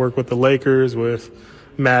got to work with the Lakers, with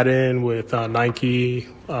Madden, with Nike,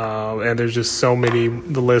 and there's just so many,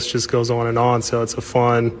 the list just goes on and on. So it's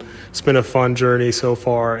been a fun journey so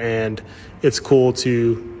far, and it's cool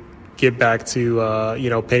to get back to,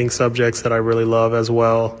 painting subjects that I really love as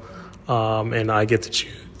well. And I get to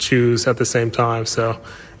choose at the same time. So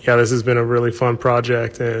this has been a really fun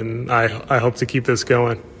project, and I hope to keep this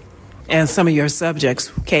going. And some of your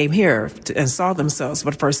subjects came here and saw themselves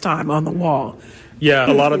for the first time on the wall.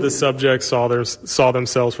 Yeah, a lot of the subjects saw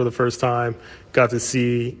themselves for the first time, got to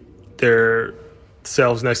see their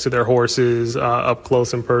selves next to their horses, up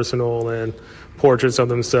close and personal, and portraits of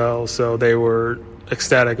themselves. So they were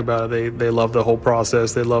ecstatic about it. They love the whole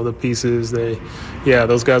process. They love the pieces.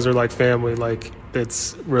 Those guys are like family. Like,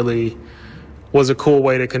 it's really was a cool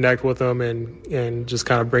way to connect with them and just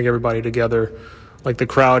kind of bring everybody together. Like, the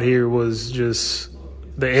crowd here was just,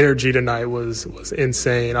 the energy tonight was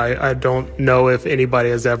insane. I don't know if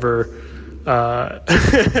anybody has ever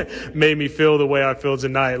made me feel the way I feel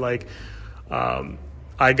tonight. Like,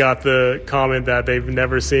 I got the comment that they've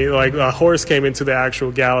never seen, like, a horse came into the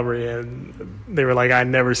actual gallery and they were like, I'd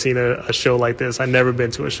never seen a show like this. I'd never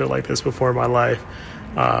been to a show like this before in my life.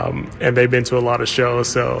 And they've been to a lot of shows.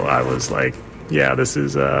 So I was like, yeah, this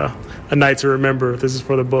is a night to remember. This is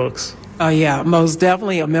for the books. Oh, yeah, most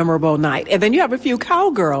definitely a memorable night. And then you have a few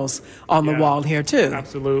cowgirls on the wall here, too.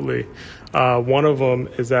 Absolutely. One of them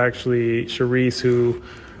is actually Charisse, who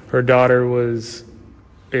her daughter is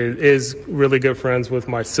really good friends with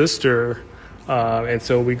my sister. And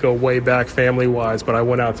so we go way back family-wise. But I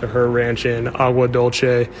went out to her ranch in Agua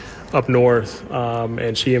Dulce up north,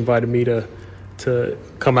 and she invited me to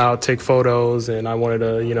come out, take photos, and I wanted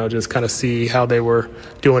to, just kind of see how they were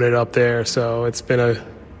doing it up there. So it's been a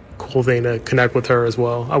cool thing to connect with her as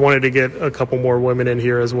well. I wanted to get a couple more women in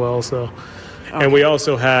here as well. So, and we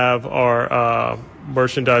also have our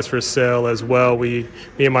merchandise for sale as well. Me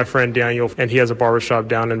and my friend Daniel, and he has a barbershop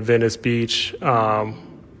down in Venice Beach.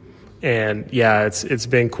 And yeah, it's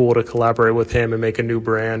been cool to collaborate with him and make a new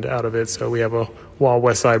brand out of it. So we have a Wild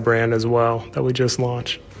West Side brand as well that we just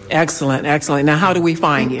launched. Excellent, excellent. Now, how do we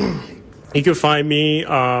find you? You can find me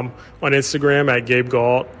on Instagram at Gabe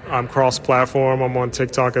Galt. I'm cross-platform. I'm on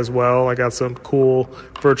TikTok as well. I got some cool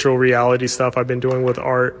virtual reality stuff I've been doing with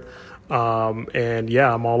art. And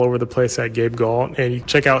yeah, I'm all over the place at Gabe Galt. And you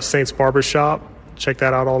check out Saints Barbershop. Check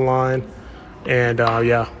that out online. And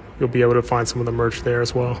yeah, you'll be able to find some of the merch there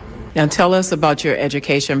as well. Now, tell us about your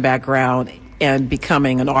education background and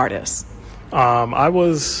becoming an artist. I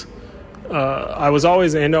was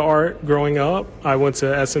always into art growing up. I went to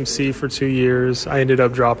SMC for 2 years. I ended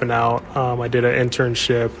up dropping out. I did an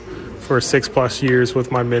internship for 6+ years with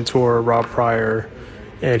my mentor, Rob Pryor,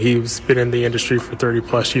 and he's been in the industry for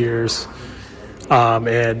 30+ years.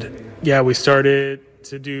 And yeah, we started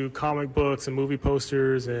to do comic books and movie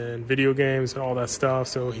posters and video games and all that stuff.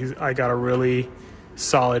 So I got a really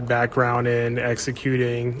solid background in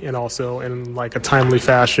executing and also in like a timely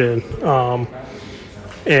fashion.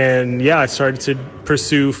 And yeah, I started to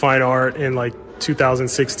pursue fine art in like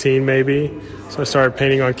 2016 maybe. So I started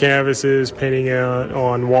painting on canvases, painting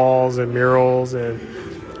on walls and murals, and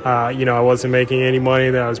I wasn't making any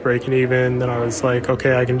money. Then I was breaking even. Then I was like,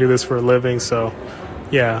 okay, I can do this for a living. So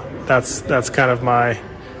yeah, that's kind of my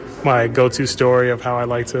go-to story of how I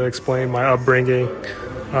like to explain my upbringing.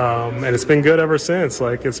 And it's been good ever since.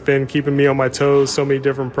 Like, it's been keeping me on my toes, so many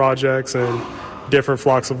different projects and different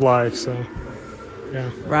flocks of life. So yeah.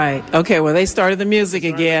 Right. Okay, well, they started the music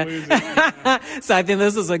again. So I think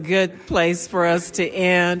this is a good place for us to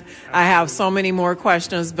end. I have so many more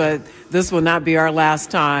questions, but this will not be our last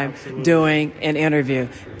time doing an interview.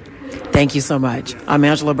 Thank you so much. I'm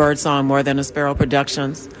Angela Birdsong, More Than a Sparrow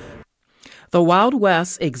Productions. The Wild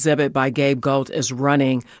West exhibit by Gabe Galt is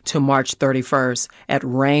running to March 31st at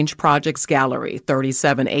Range Projects Gallery,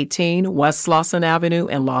 3718 West Slauson Avenue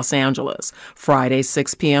in Los Angeles, Fridays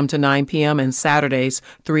 6 p.m. to 9 p.m. and Saturdays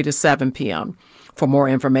 3 to 7 p.m. For more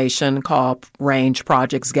information, call Range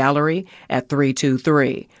Projects Gallery at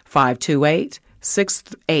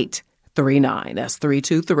 323-528-6839. That's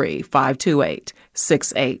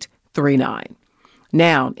 323-528-6839.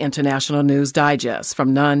 Now, International News Digest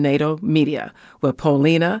from non-NATO media with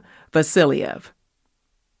Polina Vasiliev.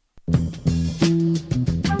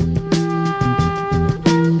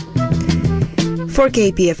 For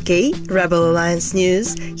KPFK, Rebel Alliance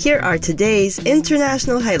News, here are today's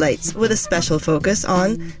international highlights with a special focus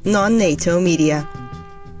on non-NATO media.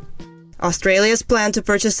 Australia's plan to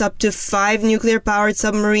purchase up to 5 nuclear-powered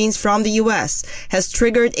submarines from the U.S. has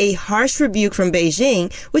triggered a harsh rebuke from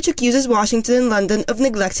Beijing, which accuses Washington and London of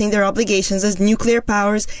neglecting their obligations as nuclear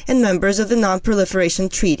powers and members of the Non-Proliferation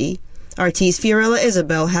Treaty. RT's Fiorella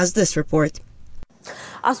Isabel has this report.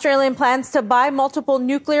 Australian plans to buy multiple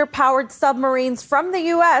nuclear-powered submarines from the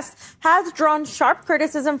U.S. has drawn sharp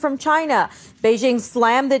criticism from China. Beijing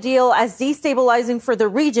slammed the deal as destabilizing for the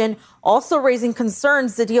region, also raising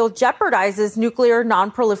concerns the deal jeopardizes nuclear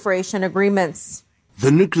non-proliferation agreements. The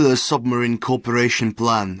Nuclear Submarine Cooperation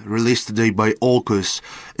Plan, released today by AUKUS,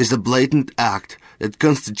 is a blatant act that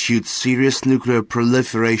constitutes serious nuclear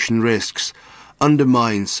proliferation risks,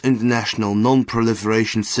 undermines international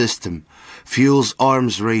non-proliferation system, fuels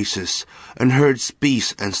arms races, and hurts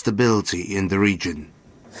peace and stability in the region.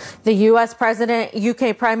 The U.S. President,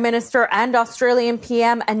 UK Prime Minister, and Australian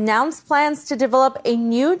PM announced plans to develop a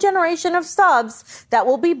new generation of subs that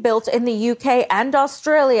will be built in the UK and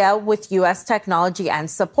Australia with U.S. technology and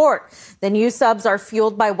support. The new subs are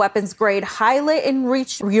fueled by weapons-grade, highly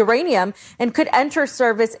enriched uranium and could enter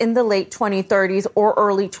service in the late 2030s or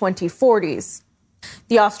early 2040s.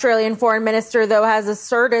 The Australian Foreign Minister, though, has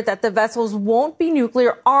asserted that the vessels won't be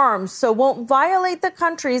nuclear armed, so won't violate the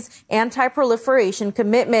country's anti-proliferation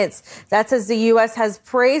commitments. That's as the U.S. has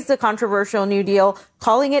praised the controversial New Deal,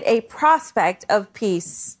 calling it a prospect of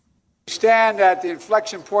peace. We stand at the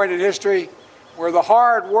inflection point in history where the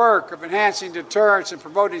hard work of enhancing deterrence and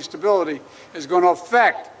promoting stability is going to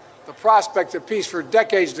affect the prospect of peace for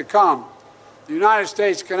decades to come. The United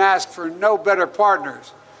States can ask for no better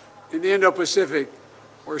partners in the Indo-Pacific,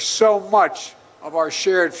 where so much of our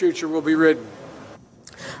shared future will be written.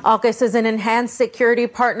 AUKUS is an enhanced security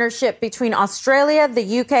partnership between Australia,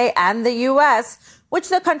 the UK, and the US, which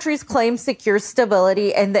the countries claim secures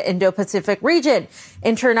stability in the Indo-Pacific region.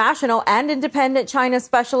 International and independent China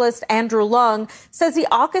specialist Andrew Leung says the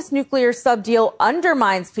AUKUS nuclear sub-deal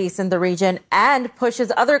undermines peace in the region and pushes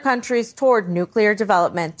other countries toward nuclear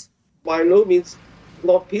development. By no means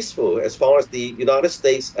not peaceful as far as the United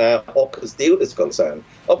States AUKUS deal is concerned.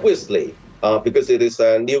 Obviously, because it is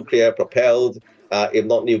nuclear-propelled, if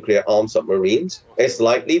not nuclear-armed submarines, it's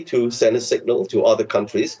likely to send a signal to other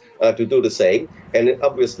countries to do the same. And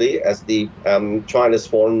obviously, as the China's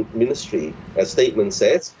foreign ministry statement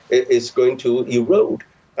says, it is going to erode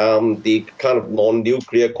the kind of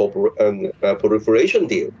non-nuclear proliferation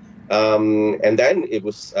deal. And then it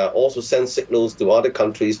was also send signals to other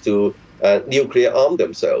countries to nuclear arm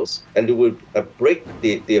themselves, and it would break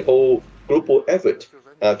the whole global effort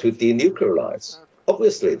to denuclearize.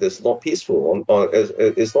 Obviously, this is not peaceful.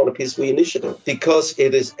 It's not a peaceful initiative because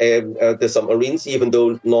it is the submarines, even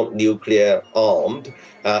though not nuclear armed,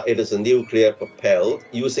 it is a nuclear propelled,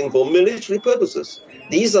 using for military purposes.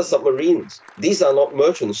 These are submarines. These are not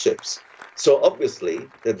merchant ships. So obviously,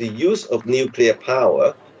 that the use of nuclear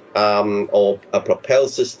power or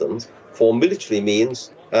propelled systems for military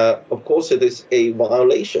means, of course, it is a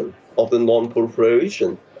violation of the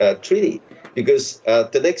non-proliferation treaty, because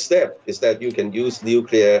the next step is that you can use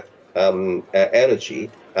nuclear energy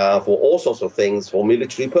for all sorts of things for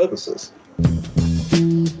military purposes.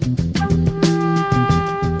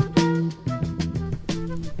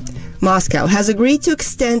 Moscow has agreed to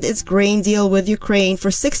extend its grain deal with Ukraine for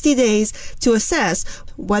 60 days to assess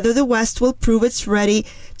whether the West will prove it's ready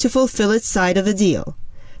to fulfill its side of the deal.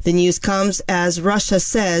 The news comes as Russia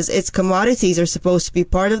says its commodities are supposed to be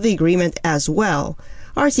part of the agreement as well.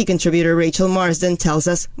 RT contributor Rachel Marsden tells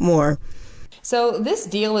us more. So this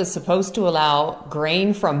deal is supposed to allow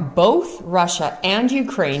grain from both Russia and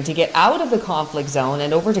Ukraine to get out of the conflict zone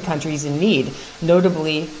and over to countries in need,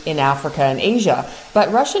 notably in Africa and Asia.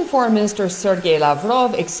 But Russian Foreign Minister Sergei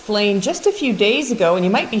Lavrov explained just a few days ago, and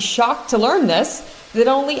you might be shocked to learn this, that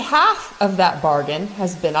only half of that bargain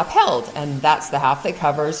has been upheld, and that's the half that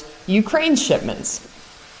covers Ukraine's shipments.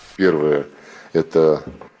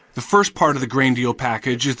 The first part of the grain deal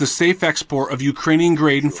package is the safe export of Ukrainian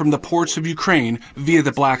grain from the ports of Ukraine via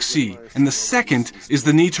the Black Sea. And the second is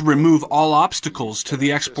the need to remove all obstacles to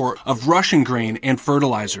the export of Russian grain and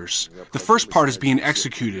fertilizers. The first part is being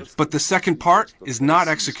executed, but the second part is not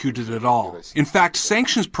executed at all. In fact,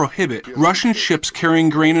 sanctions prohibit Russian ships carrying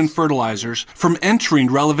grain and fertilizers from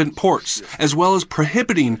entering relevant ports, as well as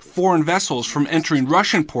prohibiting foreign vessels from entering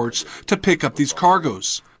Russian ports to pick up these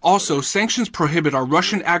cargoes. Also, sanctions prohibit our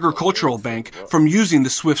Russian Agricultural Bank from using the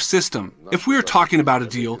SWIFT system. If we are talking about a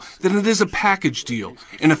deal, then it is a package deal.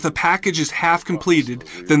 And if the package is half completed,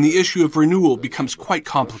 then the issue of renewal becomes quite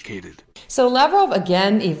complicated. So Lavrov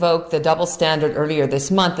again evoked the double standard earlier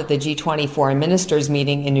this month at the G20 foreign ministers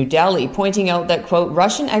meeting in New Delhi, pointing out that, quote,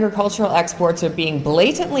 Russian agricultural exports are being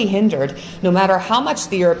blatantly hindered no matter how much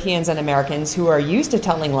the Europeans and Americans, who are used to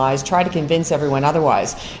telling lies, try to convince everyone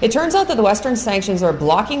otherwise. It turns out that the Western sanctions are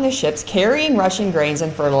blocking the ships carrying Russian grains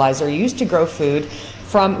and fertilizer used to grow food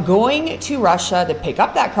from going to Russia to pick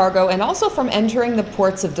up that cargo and also from entering the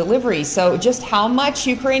ports of delivery. So just how much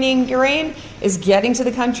Ukrainian grain is getting to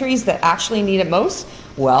the countries that actually need it most?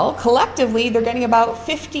 Well, collectively, they're getting about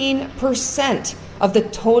 15% of the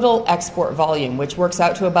total export volume, which works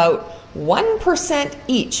out to about 1%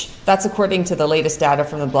 each. That's according to the latest data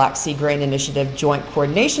from the Black Sea Grain Initiative Joint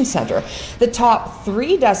Coordination Center. The top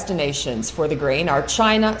 3 destinations for the grain are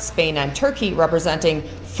China, Spain, and Turkey, representing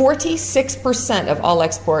 46% of all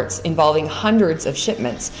exports, involving hundreds of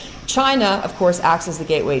shipments. China, of course, acts as the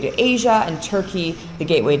gateway to Asia, and Turkey the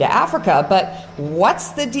gateway to Africa. But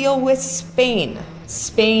what's the deal with Spain?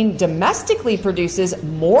 Spain domestically produces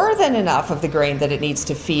more than enough of the grain that it needs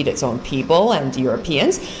to feed its own people and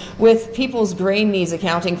Europeans, with people's grain needs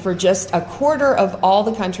accounting for just a quarter of all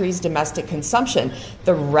the country's domestic consumption.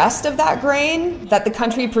 The rest of that grain that the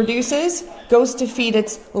country produces goes to feed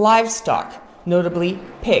its livestock, notably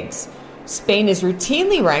pigs. Spain is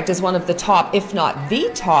routinely ranked as one of the top, if not the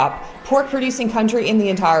top, pork-producing country in the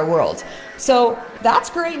entire world. So that's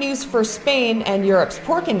great news for Spain and Europe's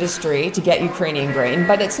pork industry to get Ukrainian grain,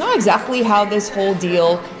 but it's not exactly how this whole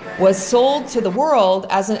deal was sold to the world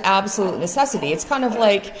as an absolute necessity. It's kind of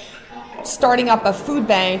like starting up a food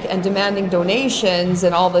bank and demanding donations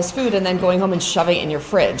and all this food and then going home and shoving it in your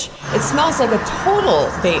fridge. It smells like a total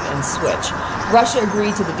bait and switch. Russia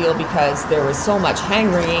agreed to the deal because there was so much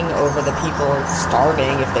hand-wringing over the people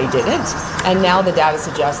starving if they didn't. And now the data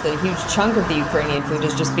suggests that a huge chunk of the Ukrainian food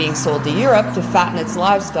is just being sold to Europe to fatten its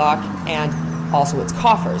livestock and also its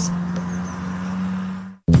coffers.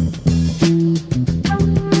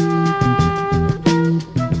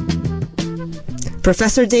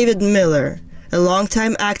 Professor David Miller, a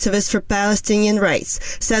longtime activist for Palestinian rights,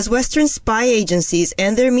 says Western spy agencies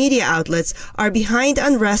and their media outlets are behind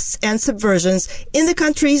unrests and subversions in the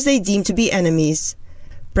countries they deem to be enemies.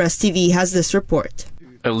 Press TV has this report.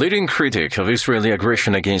 A leading critic of Israeli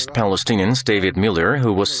aggression against Palestinians, David Miller,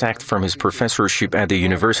 who was sacked from his professorship at the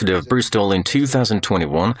University of Bristol in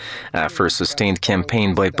 2021 after a sustained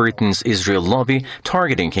campaign by Britain's Israel lobby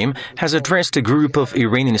targeting him, has addressed a group of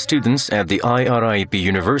Iranian students at the IRIB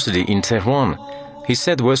University in Tehran. He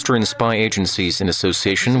said Western spy agencies in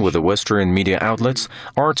association with the Western media outlets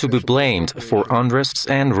are to be blamed for unrests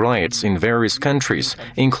and riots in various countries,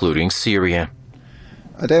 including Syria.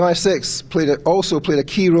 And MI6 also played a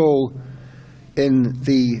key role in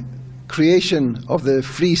the creation of the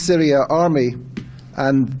Free Syria Army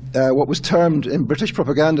and what was termed in British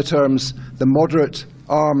propaganda terms the moderate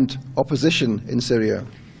armed opposition in Syria.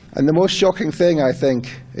 And the most shocking thing, I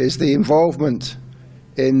think, is the involvement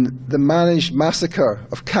in the managed massacre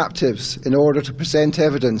of captives in order to present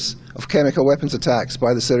evidence of chemical weapons attacks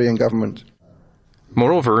by the Syrian government.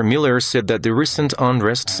 Moreover, Miller said that the recent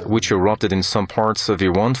unrests, which erupted in some parts of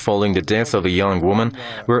Iran following the death of a young woman,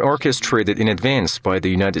 were orchestrated in advance by the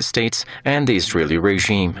United States and the Israeli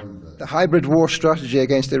regime. The hybrid war strategy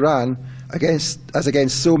against Iran, as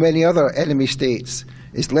against so many other enemy states,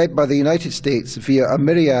 is led by the United States via a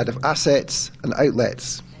myriad of assets and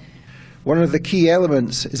outlets. One of the key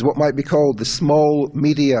elements is what might be called the small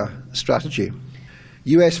media strategy.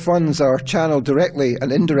 US funds are channeled directly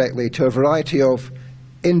and indirectly to a variety of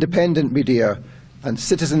independent media and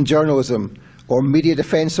citizen journalism or media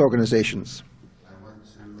defense organizations.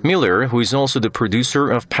 Miller, who is also the producer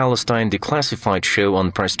of Palestine Declassified show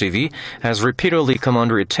on Press TV, has repeatedly come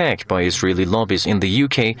under attack by Israeli lobbies in the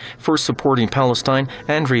UK for supporting Palestine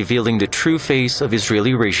and revealing the true face of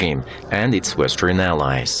Israeli regime and its Western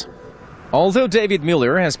allies. Although David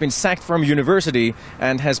Miller has been sacked from university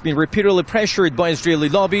and has been repeatedly pressured by Israeli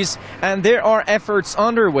lobbies, and there are efforts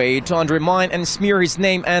underway to undermine and smear his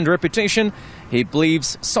name and reputation, he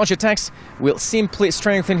believes such attacks will simply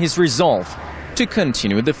strengthen his resolve to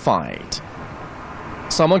continue the fight.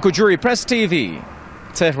 Salman Kujuri, Press TV,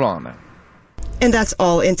 Tehran. And that's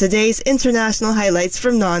all in today's international highlights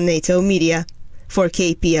from non-NATO media. For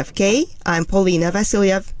KPFK, I'm Paulina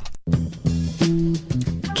Vasilyev.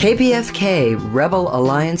 KPFK Rebel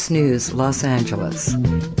Alliance News, Los Angeles.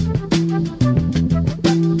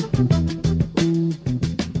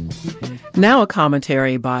 Now a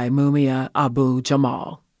commentary by Mumia Abu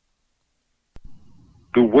Jamal.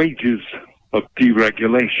 The wages of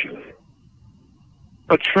deregulation.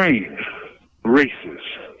 A train races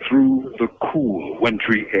through the cool,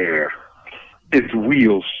 wintry air, its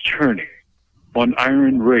wheels churning on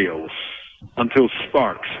iron rails until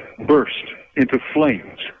sparks burst into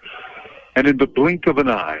flames, and in the blink of an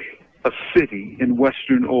eye, a city in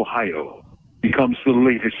western Ohio becomes the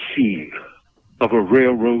latest scene of a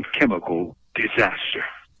railroad chemical disaster.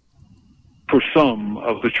 For some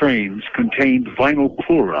of the trains contained vinyl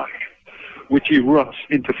chloride, which erupts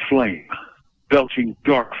into flame, belching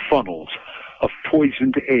dark funnels of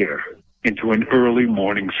poisoned air into an early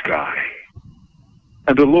morning sky.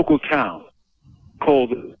 And a local town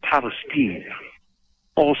called Palestine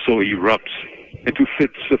also erupts into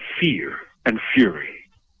fits of fear and fury.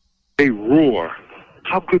 They roar,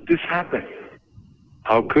 how could this happen?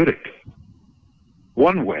 How could it?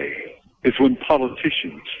 One way is when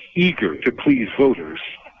politicians, eager to please voters,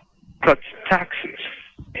 cut taxes.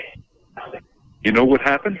 You know what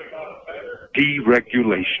happened?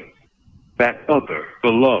 Deregulation. That other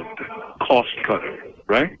beloved cost cutter,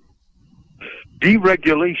 right?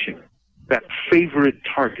 Deregulation, that favorite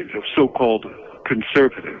target of so-called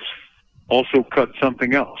conservatives, also cut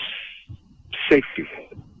something else. Safety.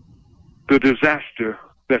 The disaster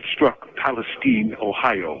that struck Palestine,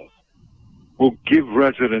 Ohio, will give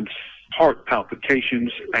residents heart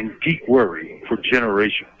palpitations and deep worry for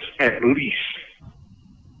generations, at least.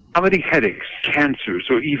 How many headaches, cancers,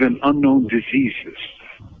 or even unknown diseases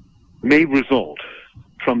may result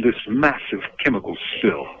from this massive chemical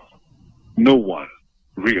spill? No one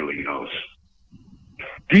really knows.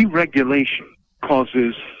 Deregulation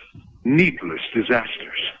causes needless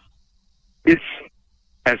disasters. It's,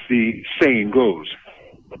 as the saying goes,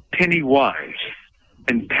 penny wise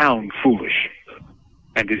and pound foolish,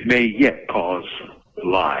 and it may yet cause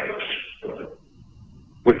lives.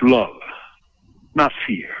 With love, not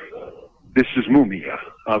fear. This is Mumia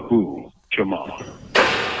Abu Jamal.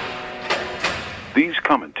 These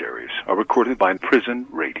commentaries are recorded by Prison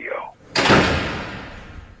Radio.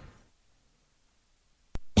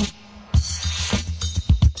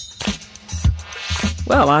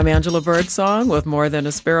 Well, I'm Angela Birdsong with More Than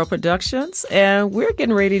a Sparrow Productions, and we're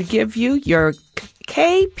getting ready to give you your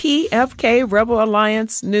KPFK Rebel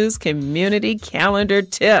Alliance News Community Calendar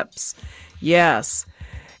tips. Yes,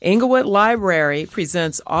 Inglewood Library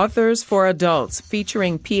presents Authors for Adults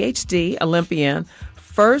featuring PhD Olympian,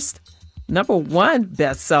 first #1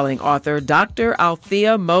 best-selling author, Dr.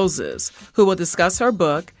 Althea Moses, who will discuss her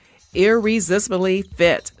book, Irresistibly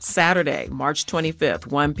Fit, Saturday, March 25th,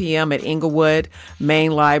 1 p.m. at Inglewood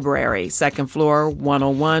Main Library, 2nd floor,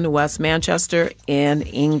 101 West Manchester in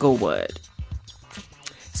Inglewood.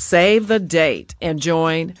 Save the date and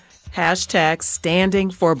join hashtag Standing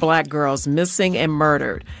for Black Girls Missing and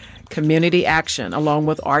Murdered. Community action along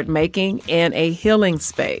with art making in a healing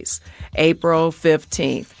space. April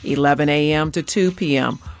 15th, 11 a.m. to 2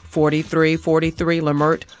 p.m., 4343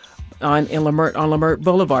 Lamert on Lamert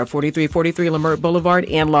Boulevard, 4343 Lamert Boulevard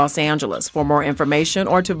in Los Angeles. For more information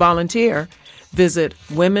or to volunteer, visit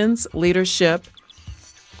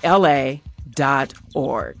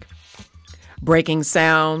womensleadershipla.org. Breaking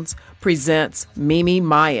Sounds presents Mimi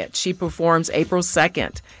Myatt. She performs April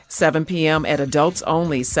 2nd, 7 p.m. at Adults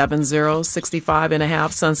Only, 7065 and a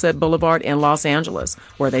half Sunset Boulevard in Los Angeles,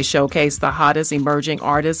 where they showcase the hottest emerging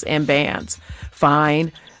artists and bands.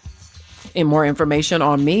 Find more information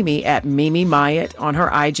on Mimi at Mimi Myatt on her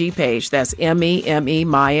IG page. That's MEME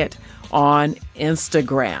Myatt on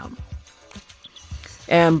Instagram.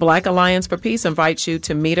 And Black Alliance for Peace invites you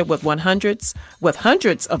to meet up with hundreds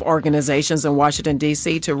of organizations in Washington,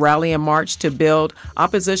 D.C. to rally and march to build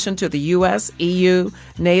opposition to the U.S., EU,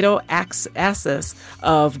 NATO axis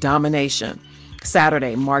of domination.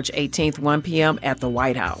 Saturday, March 18th, 1 p.m. at the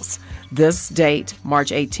White House. This date,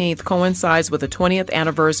 March 18th, coincides with the 20th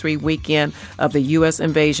anniversary weekend of the U.S.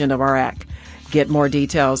 invasion of Iraq. Get more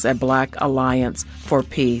details at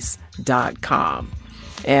blackallianceforpeace.com.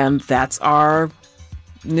 And that's our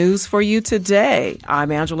news for you today.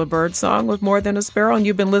 I'm Angela Birdsong with More Than a Sparrow, and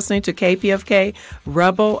you've been listening to KPFK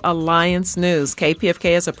Rebel Alliance News.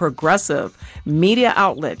 KPFK is a progressive media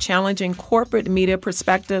outlet challenging corporate media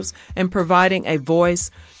perspectives and providing a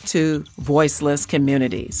voice to voiceless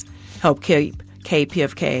communities. Help keep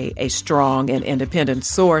KPFK a strong and independent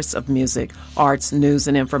source of music, arts, news,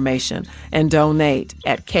 and information, and donate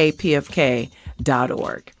at kpfk.org.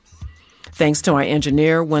 Thanks to our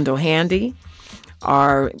engineer, Wendell Handy,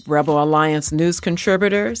 our Rebel Alliance news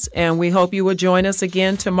contributors, and we hope you will join us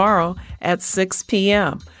again tomorrow at 6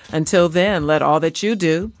 p.m. Until then, let all that you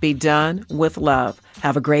do be done with love.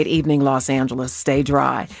 Have a great evening, Los Angeles. Stay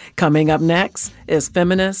dry. Coming up next is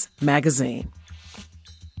Feminist Magazine.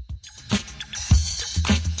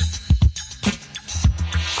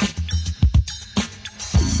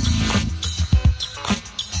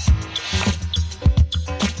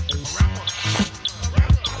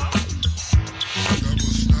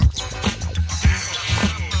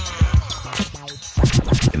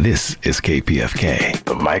 This is KPFK,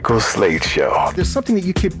 The Michael Slade Show. There's something that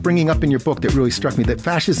you keep bringing up in your book that really struck me, that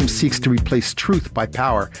fascism seeks to replace truth by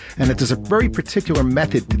power, and that there's a very particular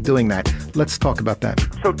method to doing that. Let's talk about that.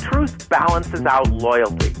 So truth balances out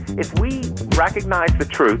loyalty. If we recognize the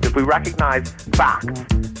truth, if we recognize facts,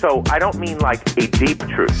 so I don't mean like a deep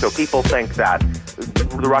truth, so people think that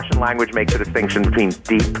the Russian language makes a distinction between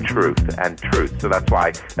deep truth and truth. So that's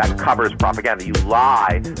why that covers propaganda. You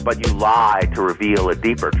lie, but you lie to reveal a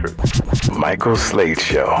deeper truth. Michael Slade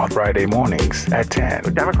Show, Friday mornings at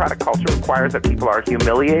 10. Democratic culture requires that people are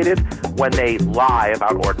humiliated when they lie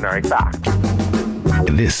about ordinary facts.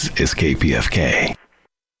 This is KPFK.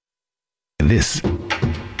 This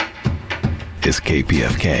is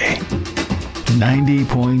KPFK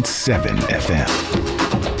 90.7 FM.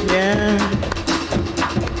 Yeah.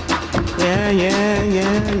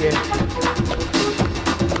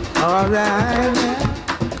 All right.